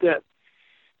stuff like that,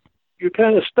 you're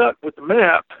kind of stuck with the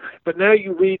map, but now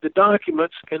you read the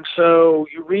documents, and so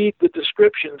you read the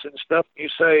descriptions and stuff, and you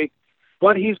say,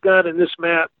 what he's got in this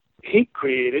map, he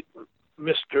created,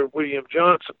 Mr. William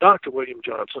Johnson, Dr. William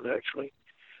Johnson, actually.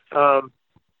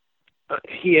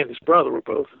 he and his brother were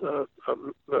both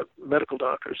medical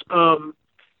doctors.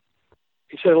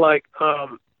 He said, like,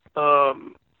 to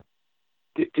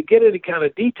get any kind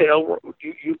of detail,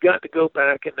 you've got to go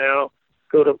back and now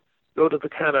go to the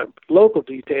kind of local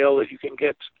detail that you can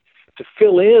get to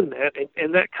fill in that,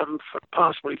 and that comes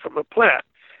possibly from a plat.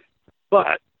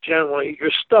 But generally,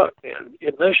 you're stuck in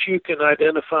unless you can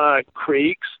identify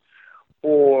creeks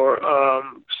or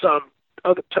some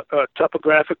other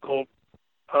topographical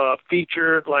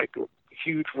feature like a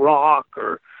huge rock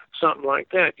or something like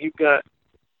that. You've got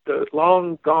the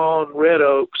long gone red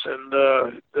oaks and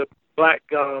the black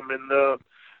gum and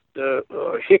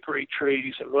the hickory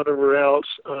trees and whatever else,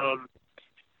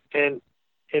 and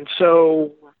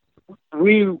so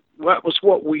that was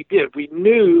what we did. We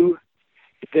knew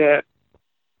that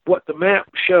what the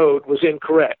map showed was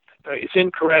incorrect. It's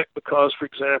incorrect because, for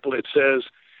example, it says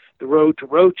the road to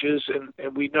Roaches,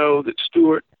 and we know that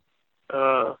Stewart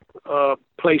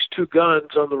placed 2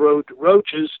 guns on the road to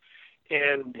Roaches,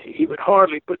 and he would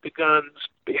hardly put the guns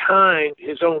behind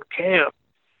his own camp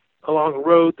along a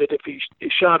road that if he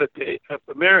shot at the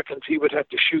Americans, he would have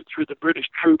to shoot through the British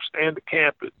troops and the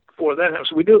camp before that happened.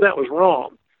 So we knew that was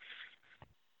wrong.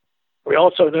 We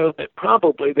also know that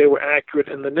probably they were accurate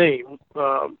in the name,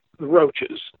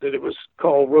 Roaches, that it was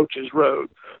called Roaches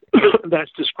Road.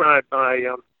 That's described by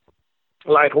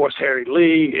Light Horse Harry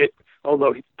Lee.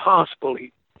 Although he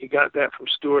got that from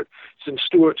Stewart. It's in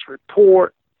Stewart's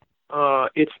report.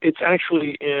 It's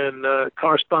actually in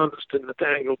correspondence to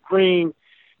Nathaniel Green.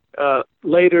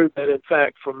 Later, that in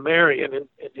fact from Marion in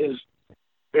his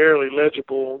barely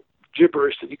legible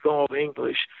gibberish that he called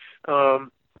English,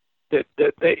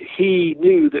 that he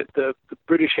knew that the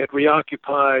British had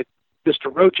reoccupied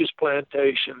Mr. Roach's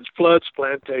plantations, Flood's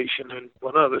plantation, and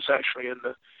one other's actually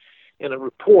in a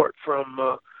report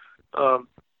from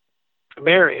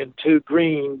Marion to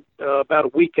Green about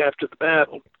a week after the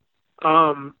battle.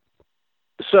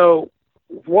 So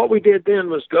what we did then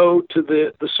was go to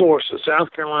the source, the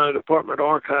South Carolina Department of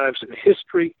Archives and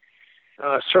History,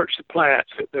 search the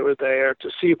plats that were there to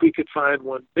see if we could find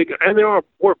one bigger. And there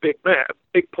were big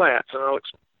plats, and I'll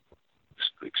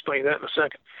explain that in a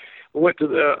second. We went to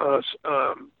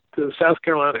the South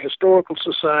Carolina Historical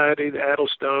Society, the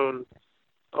Addlestone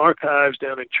Archives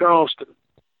down in Charleston,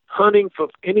 hunting for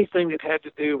anything that had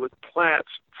to do with plats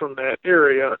from that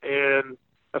area and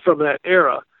from that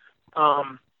era.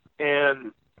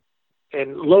 And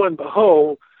lo and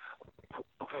behold,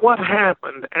 what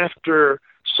happened after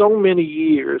so many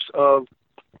years of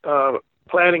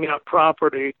platting out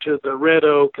property to the red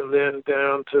oak and then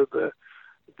down to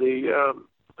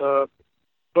the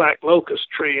black locust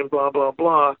tree and blah, blah,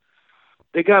 blah,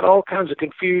 they got all kinds of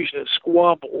confusion and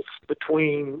squabbles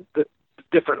between the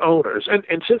different owners.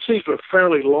 And since these were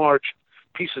fairly large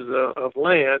pieces of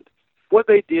land, what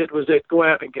they did was they'd go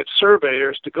out and get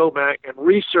surveyors to go back and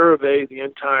resurvey the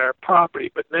entire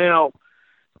property. But now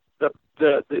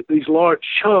these large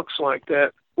chunks like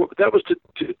that was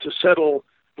to settle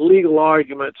legal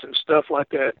arguments and stuff like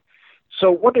that.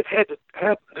 So what it had to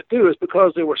happen to do is,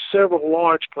 because there were several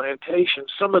large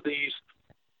plantations, some of these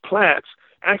plats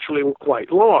actually were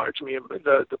quite large. I mean,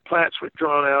 the plats were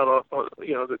drawn out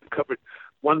that covered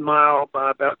 1 mile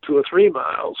by about 2 or 3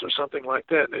 miles or something like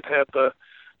that. And it had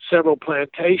several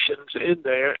plantations in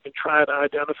there and try to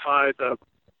identify the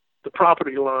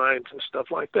property lines and stuff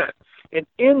like that. And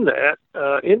in that,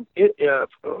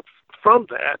 from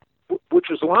that, which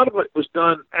was a lot of it was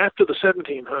done after the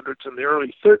 1700s and the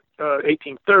early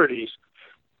 1830s,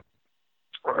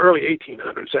 or early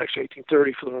 1800s, actually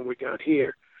 1830 for the one we got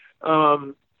here.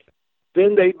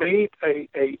 Then they made a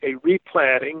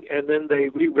replatting, and then they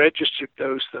re-registered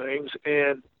those things,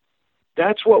 and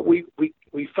that's what we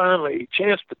finally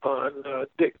chanced upon,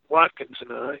 Dick Watkins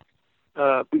and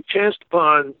I. We chanced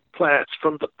upon plats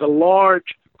from the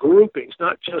large groupings,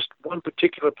 not just one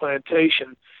particular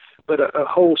plantation, but a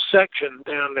whole section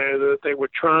down there that they were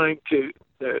trying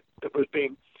that was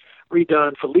being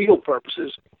redone for legal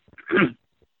purposes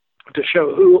to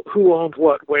show who owned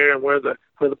what, where, and where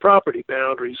the property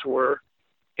boundaries were.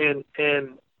 And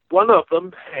one of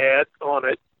them had on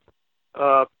it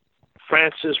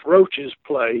Francis Roach's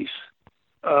place,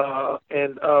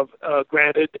 and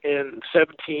granted in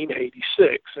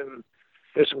 1786. And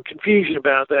there's some confusion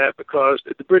about that because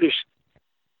the British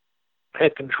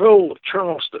had control of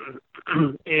Charleston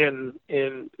in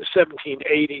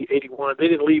 1780, 81. They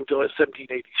didn't leave until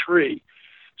 1783.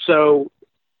 So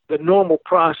the normal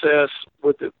process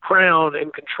with the Crown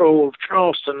in control of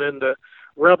Charleston and the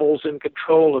rebels in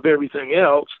control of everything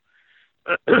else,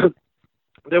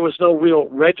 there was no real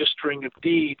registering of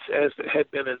deeds as it had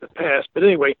been in the past. But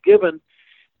anyway, given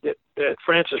that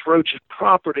Francis Roach's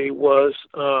property was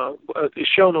is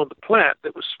shown on the plat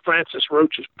that was Francis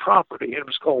Roach's property, and it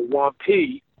was called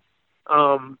Wampee.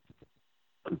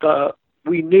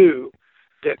 We knew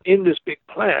that in this big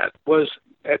plat was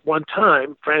at one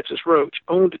time Francis Roach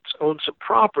owned some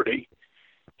property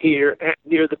here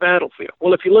near the battlefield.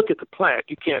 Well, if you look at the plat,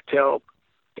 you can't tell.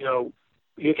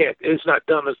 You can't. It's not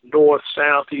done as north,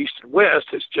 south, east, and west.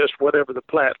 It's just whatever the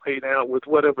plat laid out with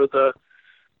whatever the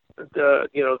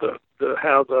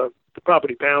how the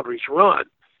property boundaries run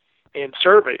in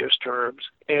surveyors' terms.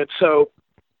 And so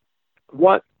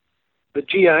what the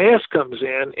GIS comes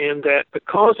in that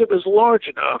because it was large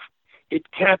enough, it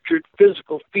captured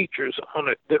physical features on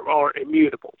it that are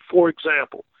immutable. For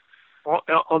example,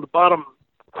 on the bottom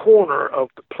corner of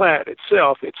the plat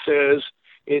itself, it says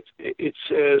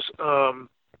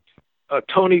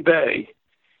Tony Bay.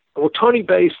 Well, Tony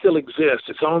Bay still exists.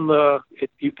 It's on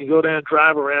you can go down and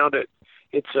drive around it.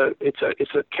 It's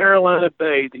a Carolina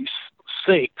Bay, these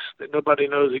sinks that nobody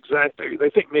knows exactly. They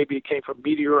think maybe it came from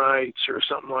meteorites or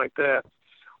something like that,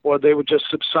 or they were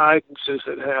just subsidences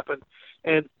that happened,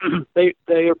 and they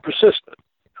are persistent.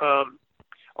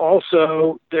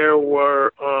 Also, there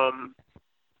was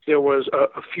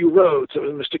a few roads. There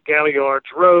was Mr.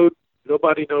 Galliard's Road.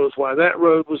 Nobody knows why that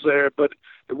road was there, but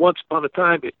once upon a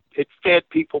time it fed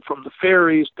people from the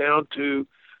ferries down to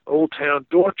Old Town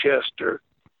Dorchester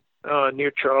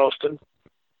near Charleston.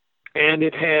 And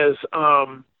it has,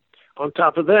 on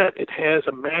top of that, it has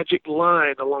a magic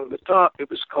line along the top. It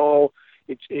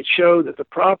showed that the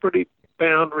property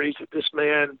boundaries that this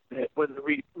man, when the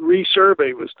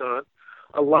resurvey was done,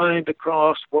 aligned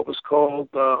across what was called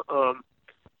the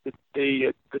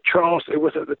Charleston. It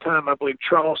was at the time, I believe,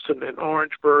 Charleston and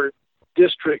Orangeburg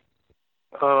district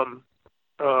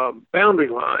boundary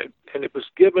line, and it was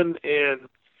given in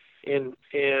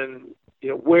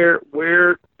where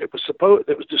it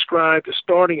was described as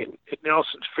starting at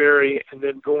Nelson's Ferry and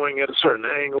then going at a certain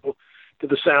angle to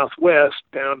the southwest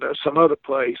down to some other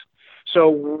place.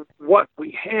 So what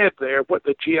we had there, what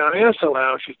the GIS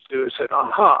allows you to do is say,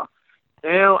 aha,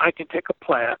 now I can take a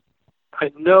plat.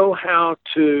 I know how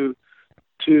to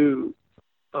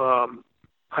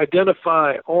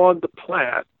identify on the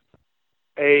plat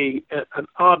an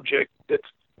object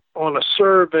that's on a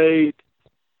surveyed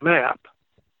map,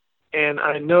 and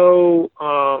I know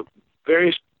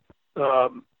various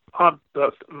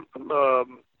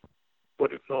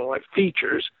like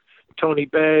features, Tony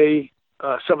Bay,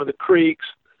 some of the creeks,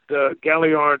 the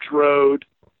Galliard's Road,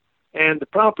 and the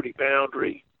property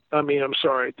boundary.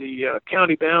 The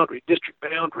county boundary, district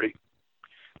boundary.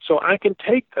 So I can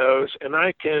take those and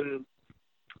I can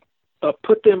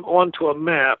put them onto a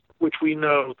map, which we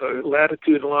know the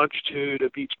latitude and longitude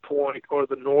of each point, or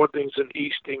the northings and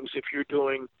eastings if you're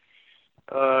doing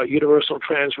universal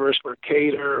transverse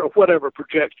Mercator or whatever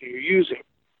projection you're using.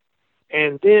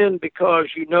 And then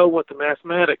because you know what the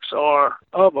mathematics are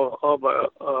of a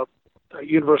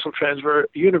universal transverse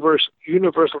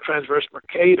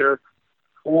Mercator,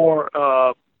 or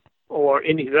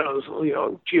any of those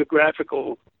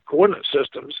geographical coordinate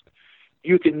systems,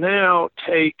 you can now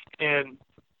take and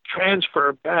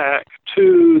transfer back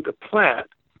to the plat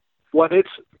what its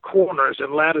corners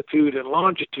and latitude and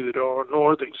longitude are,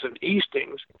 northings and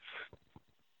eastings,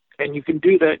 and you can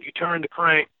do that. You turn the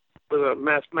crank with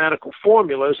mathematical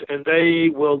formulas, and they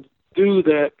will do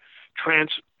that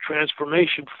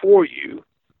transformation for you,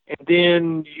 and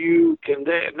then you can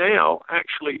now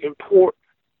actually import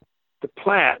the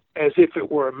plat as if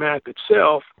it were a map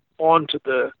itself onto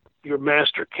your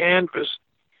master canvas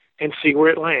and see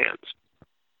where it lands.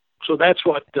 So that's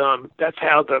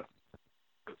how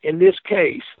in this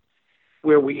case,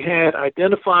 where we had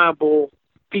identifiable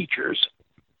features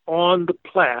on the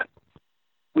plat,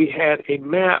 we had a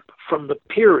map from the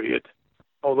period,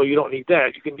 although you don't need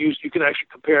that. You can actually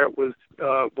compare it with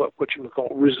what you would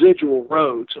call residual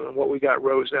roads, and what we got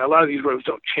roads now. A lot of these roads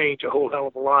don't change a whole hell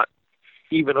of a lot,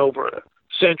 even over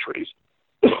centuries.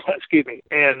 Excuse me.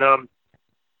 And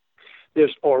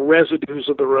there's or residues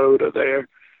of the road are there.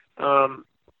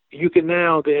 You can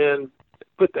now then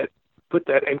put that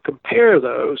and compare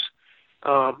those.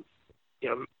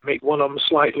 Make one of them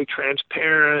slightly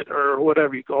transparent or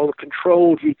whatever you call the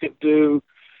controls you can do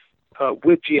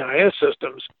with GIS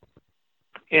systems.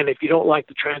 And if you don't like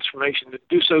the transformation to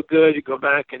do so good, you go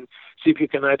back and see if you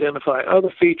can identify other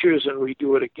features and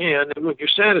redo it again. And when you're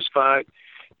satisfied,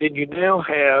 then you now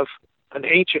have an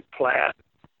ancient plat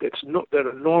that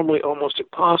are normally almost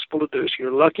impossible to do. So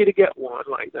you're lucky to get one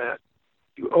like that.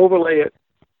 You overlay it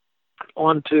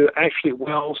onto actually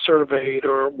well-surveyed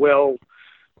or well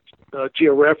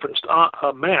georeferenced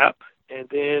a map, and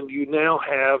then you now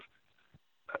have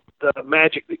the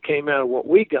magic that came out of what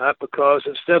we got, because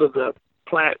instead of the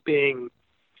plat being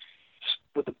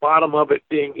with the bottom of it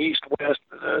being east-west,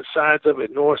 sides of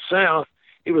it north-south,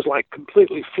 it was like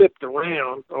completely flipped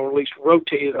around, or at least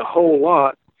rotated a whole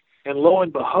lot. And lo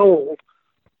and behold,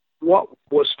 what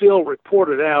was still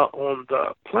reported out on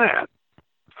the plat,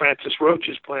 Francis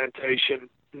Roach's plantation,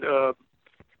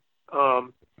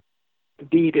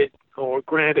 deeded or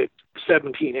granted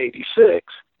 1786,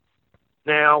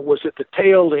 now was at the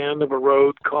tail end of a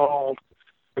road called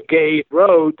Brigade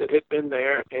Road that had been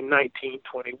there in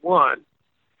 1921.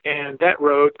 And that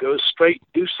road goes straight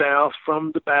due south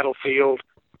from the battlefield.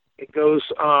 It goes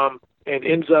and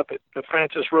ends up at the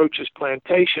Francis Roach's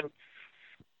plantation.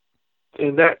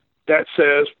 And that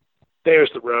says,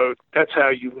 there's the road. That's how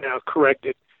you've now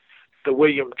corrected the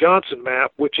William Johnson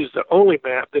map, which is the only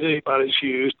map that anybody's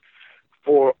used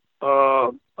for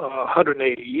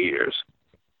 180 years.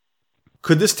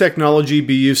 Could this technology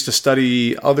be used to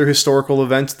study other historical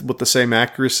events with the same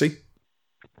accuracy?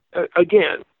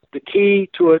 Again, the key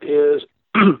to it is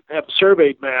have a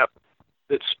surveyed map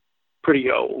that's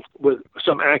pretty old with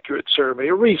some accurate survey,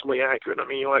 or reasonably accurate. I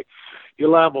mean, you're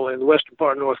liable in the western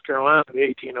part of North Carolina, the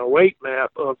 1808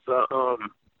 map of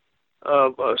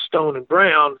Stone and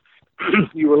Brown,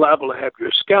 you were liable to have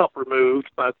your scalp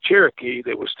removed by the Cherokee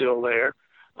that was still there.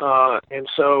 And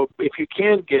so if you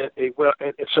can get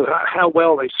how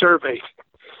well they surveyed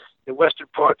the western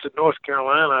parts of North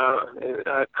Carolina,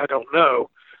 I don't know.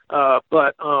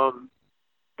 But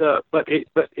get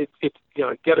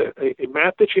a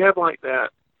map that you have like that.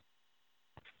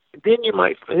 Then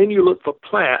you look for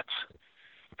plats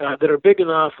that are big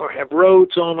enough or have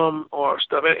roads on them or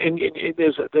stuff. And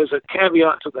there's a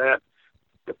caveat to that.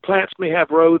 The plats may have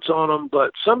roads on them,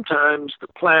 but sometimes the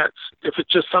plats, if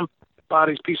it's just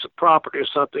somebody's piece of property or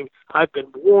something, I've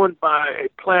been warned by a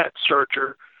plat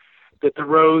searcher that the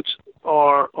roads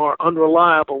are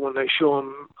unreliable when they show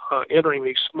them entering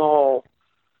these small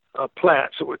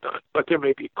plats that were done. But there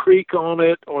may be a creek on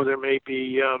it, or there may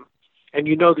be, and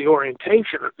you know the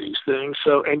orientation of these things,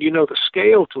 and you know the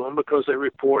scale to them because they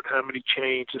report how many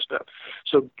chains and stuff.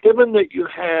 So given that you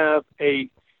have a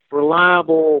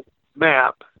reliable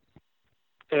map,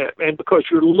 and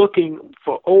because you're looking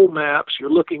for old maps, you're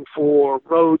looking for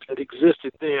roads that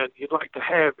existed then, you'd like to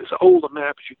have as old a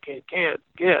map as you can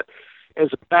get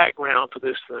as a background for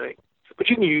this thing. But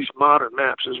you can use modern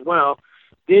maps as well.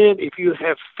 Then if you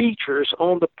have features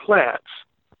on the plats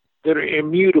that are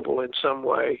immutable in some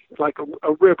way, like a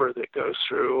river that goes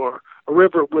through, or a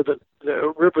river with a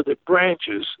river that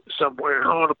branches somewhere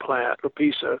on a plat or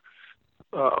piece of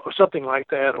or something like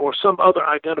that, or some other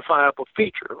identifiable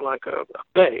feature, like a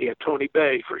bay, a Tony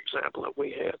Bay, for example, that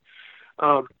we had.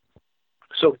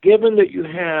 So given that you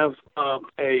have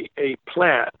a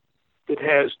plat that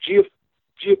has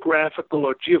geographical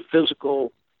or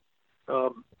geophysical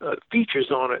features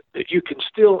on it that you can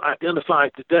still identify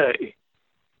today,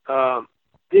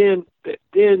 then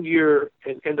you're,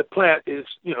 and the plat is,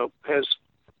 has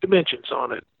dimensions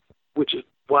on it, which is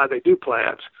why they do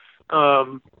plats.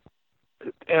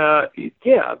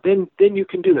 Then you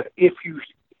can do that. If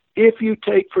you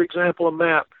take, for example, a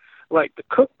map like the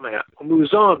Cook map, or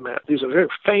Mouzon map, these are very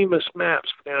famous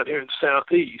maps down here in the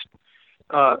southeast.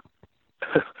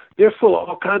 They're full of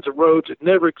all kinds of roads that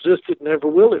never existed, never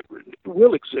will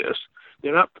exist.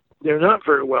 They're not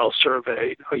very well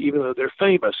surveyed, even though they're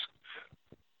famous.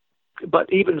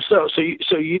 But even so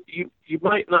you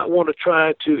might not want to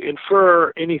try to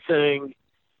infer anything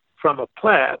from a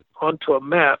plat onto a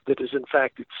map that is in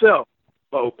fact itself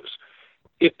bogus.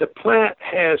 If the plat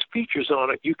has features on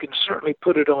it, you can certainly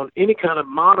put it on any kind of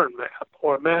modern map,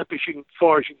 or a map as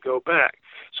far as you can go back.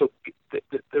 So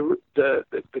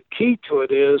the key to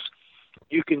it is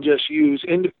you can just use,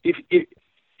 if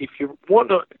you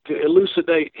want to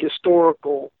elucidate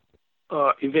historical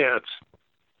events,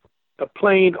 a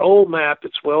plain old map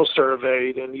that's well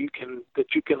surveyed and you can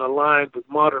align with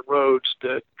modern roads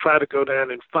to try to go down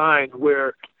and find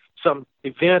where some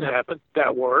event happened,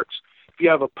 that works. If you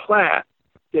have a plat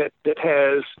that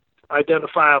has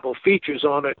identifiable features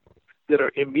on it that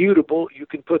are immutable, you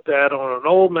can put that on an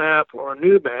old map or a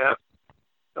new map,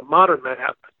 a modern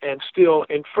map, and still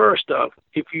infer stuff.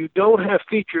 If you don't have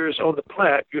features on the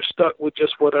plat, you're stuck with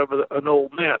just whatever an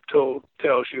old map tells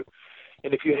you.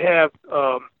 And if you have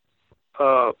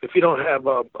if you don't have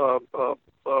the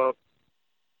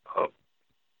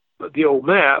old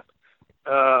map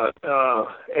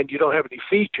and you don't have any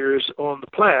features on the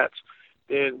plats,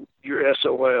 then you're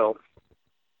SOL.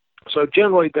 So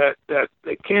generally that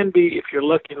can be, if you're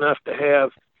lucky enough to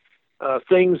have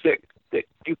things that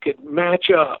you can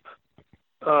match up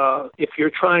if you're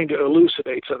trying to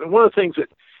elucidate something. One of the things that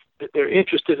they're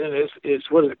interested in is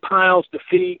what is it, Pyle's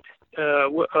defeat,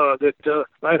 that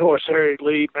Light Horse Harry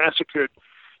Lee massacred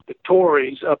the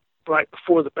Tories up right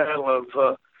before the Battle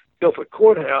of Guilford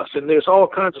Courthouse, and there's all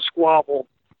kinds of squabble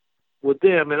with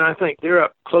them, and I think they're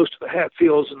up close to the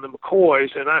Hatfields and the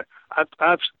McCoys, and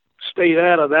I've stayed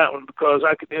out of that one because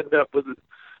I could end up with,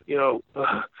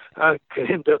 I could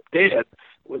end up dead.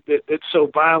 With it. It's so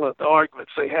violent, the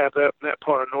arguments they have in that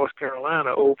part of North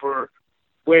Carolina over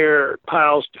where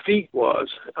Pyle's defeat was.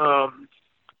 But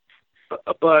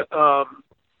other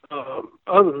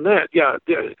than that, yeah,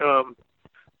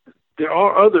 there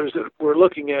are others that we're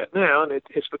looking at now, and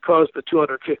it's because of the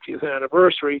 250th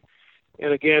anniversary.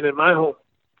 And again, in my home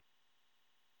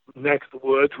neck of the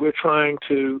woods, we're trying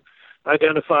to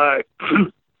identify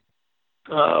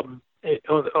on a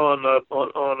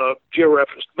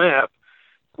georeferenced map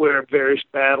where various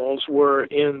battles were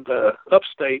in the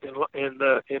upstate in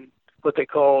what they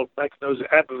called back in those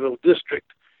Abbeville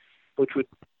district, which would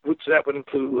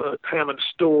include Hammond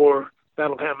Store,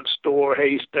 Battle of Hammond Store,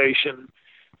 Hayes Station,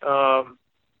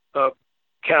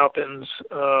 Cowpens,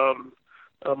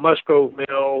 Musgrove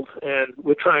Mill, and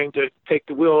we're trying to take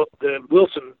the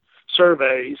Wilson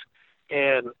surveys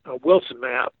and a Wilson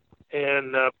map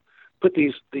and put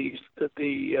the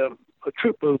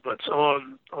troop movements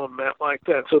on a map like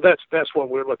that. So that's what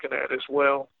we're looking at as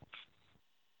well.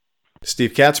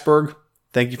 Steve Katzberg,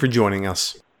 thank you for joining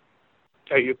us.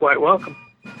 You're quite welcome.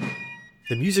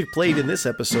 The music played in this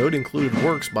episode included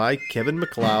works by Kevin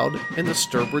MacLeod and the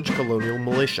Sturbridge Colonial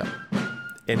Militia.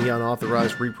 Any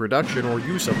unauthorized reproduction or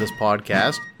use of this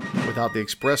podcast, without the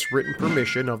express written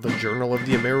permission of the Journal of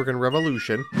the American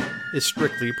Revolution, is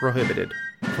strictly prohibited.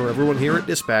 For everyone here at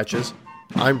Dispatches,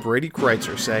 I'm Brady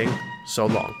Kreitzer saying, so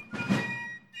long.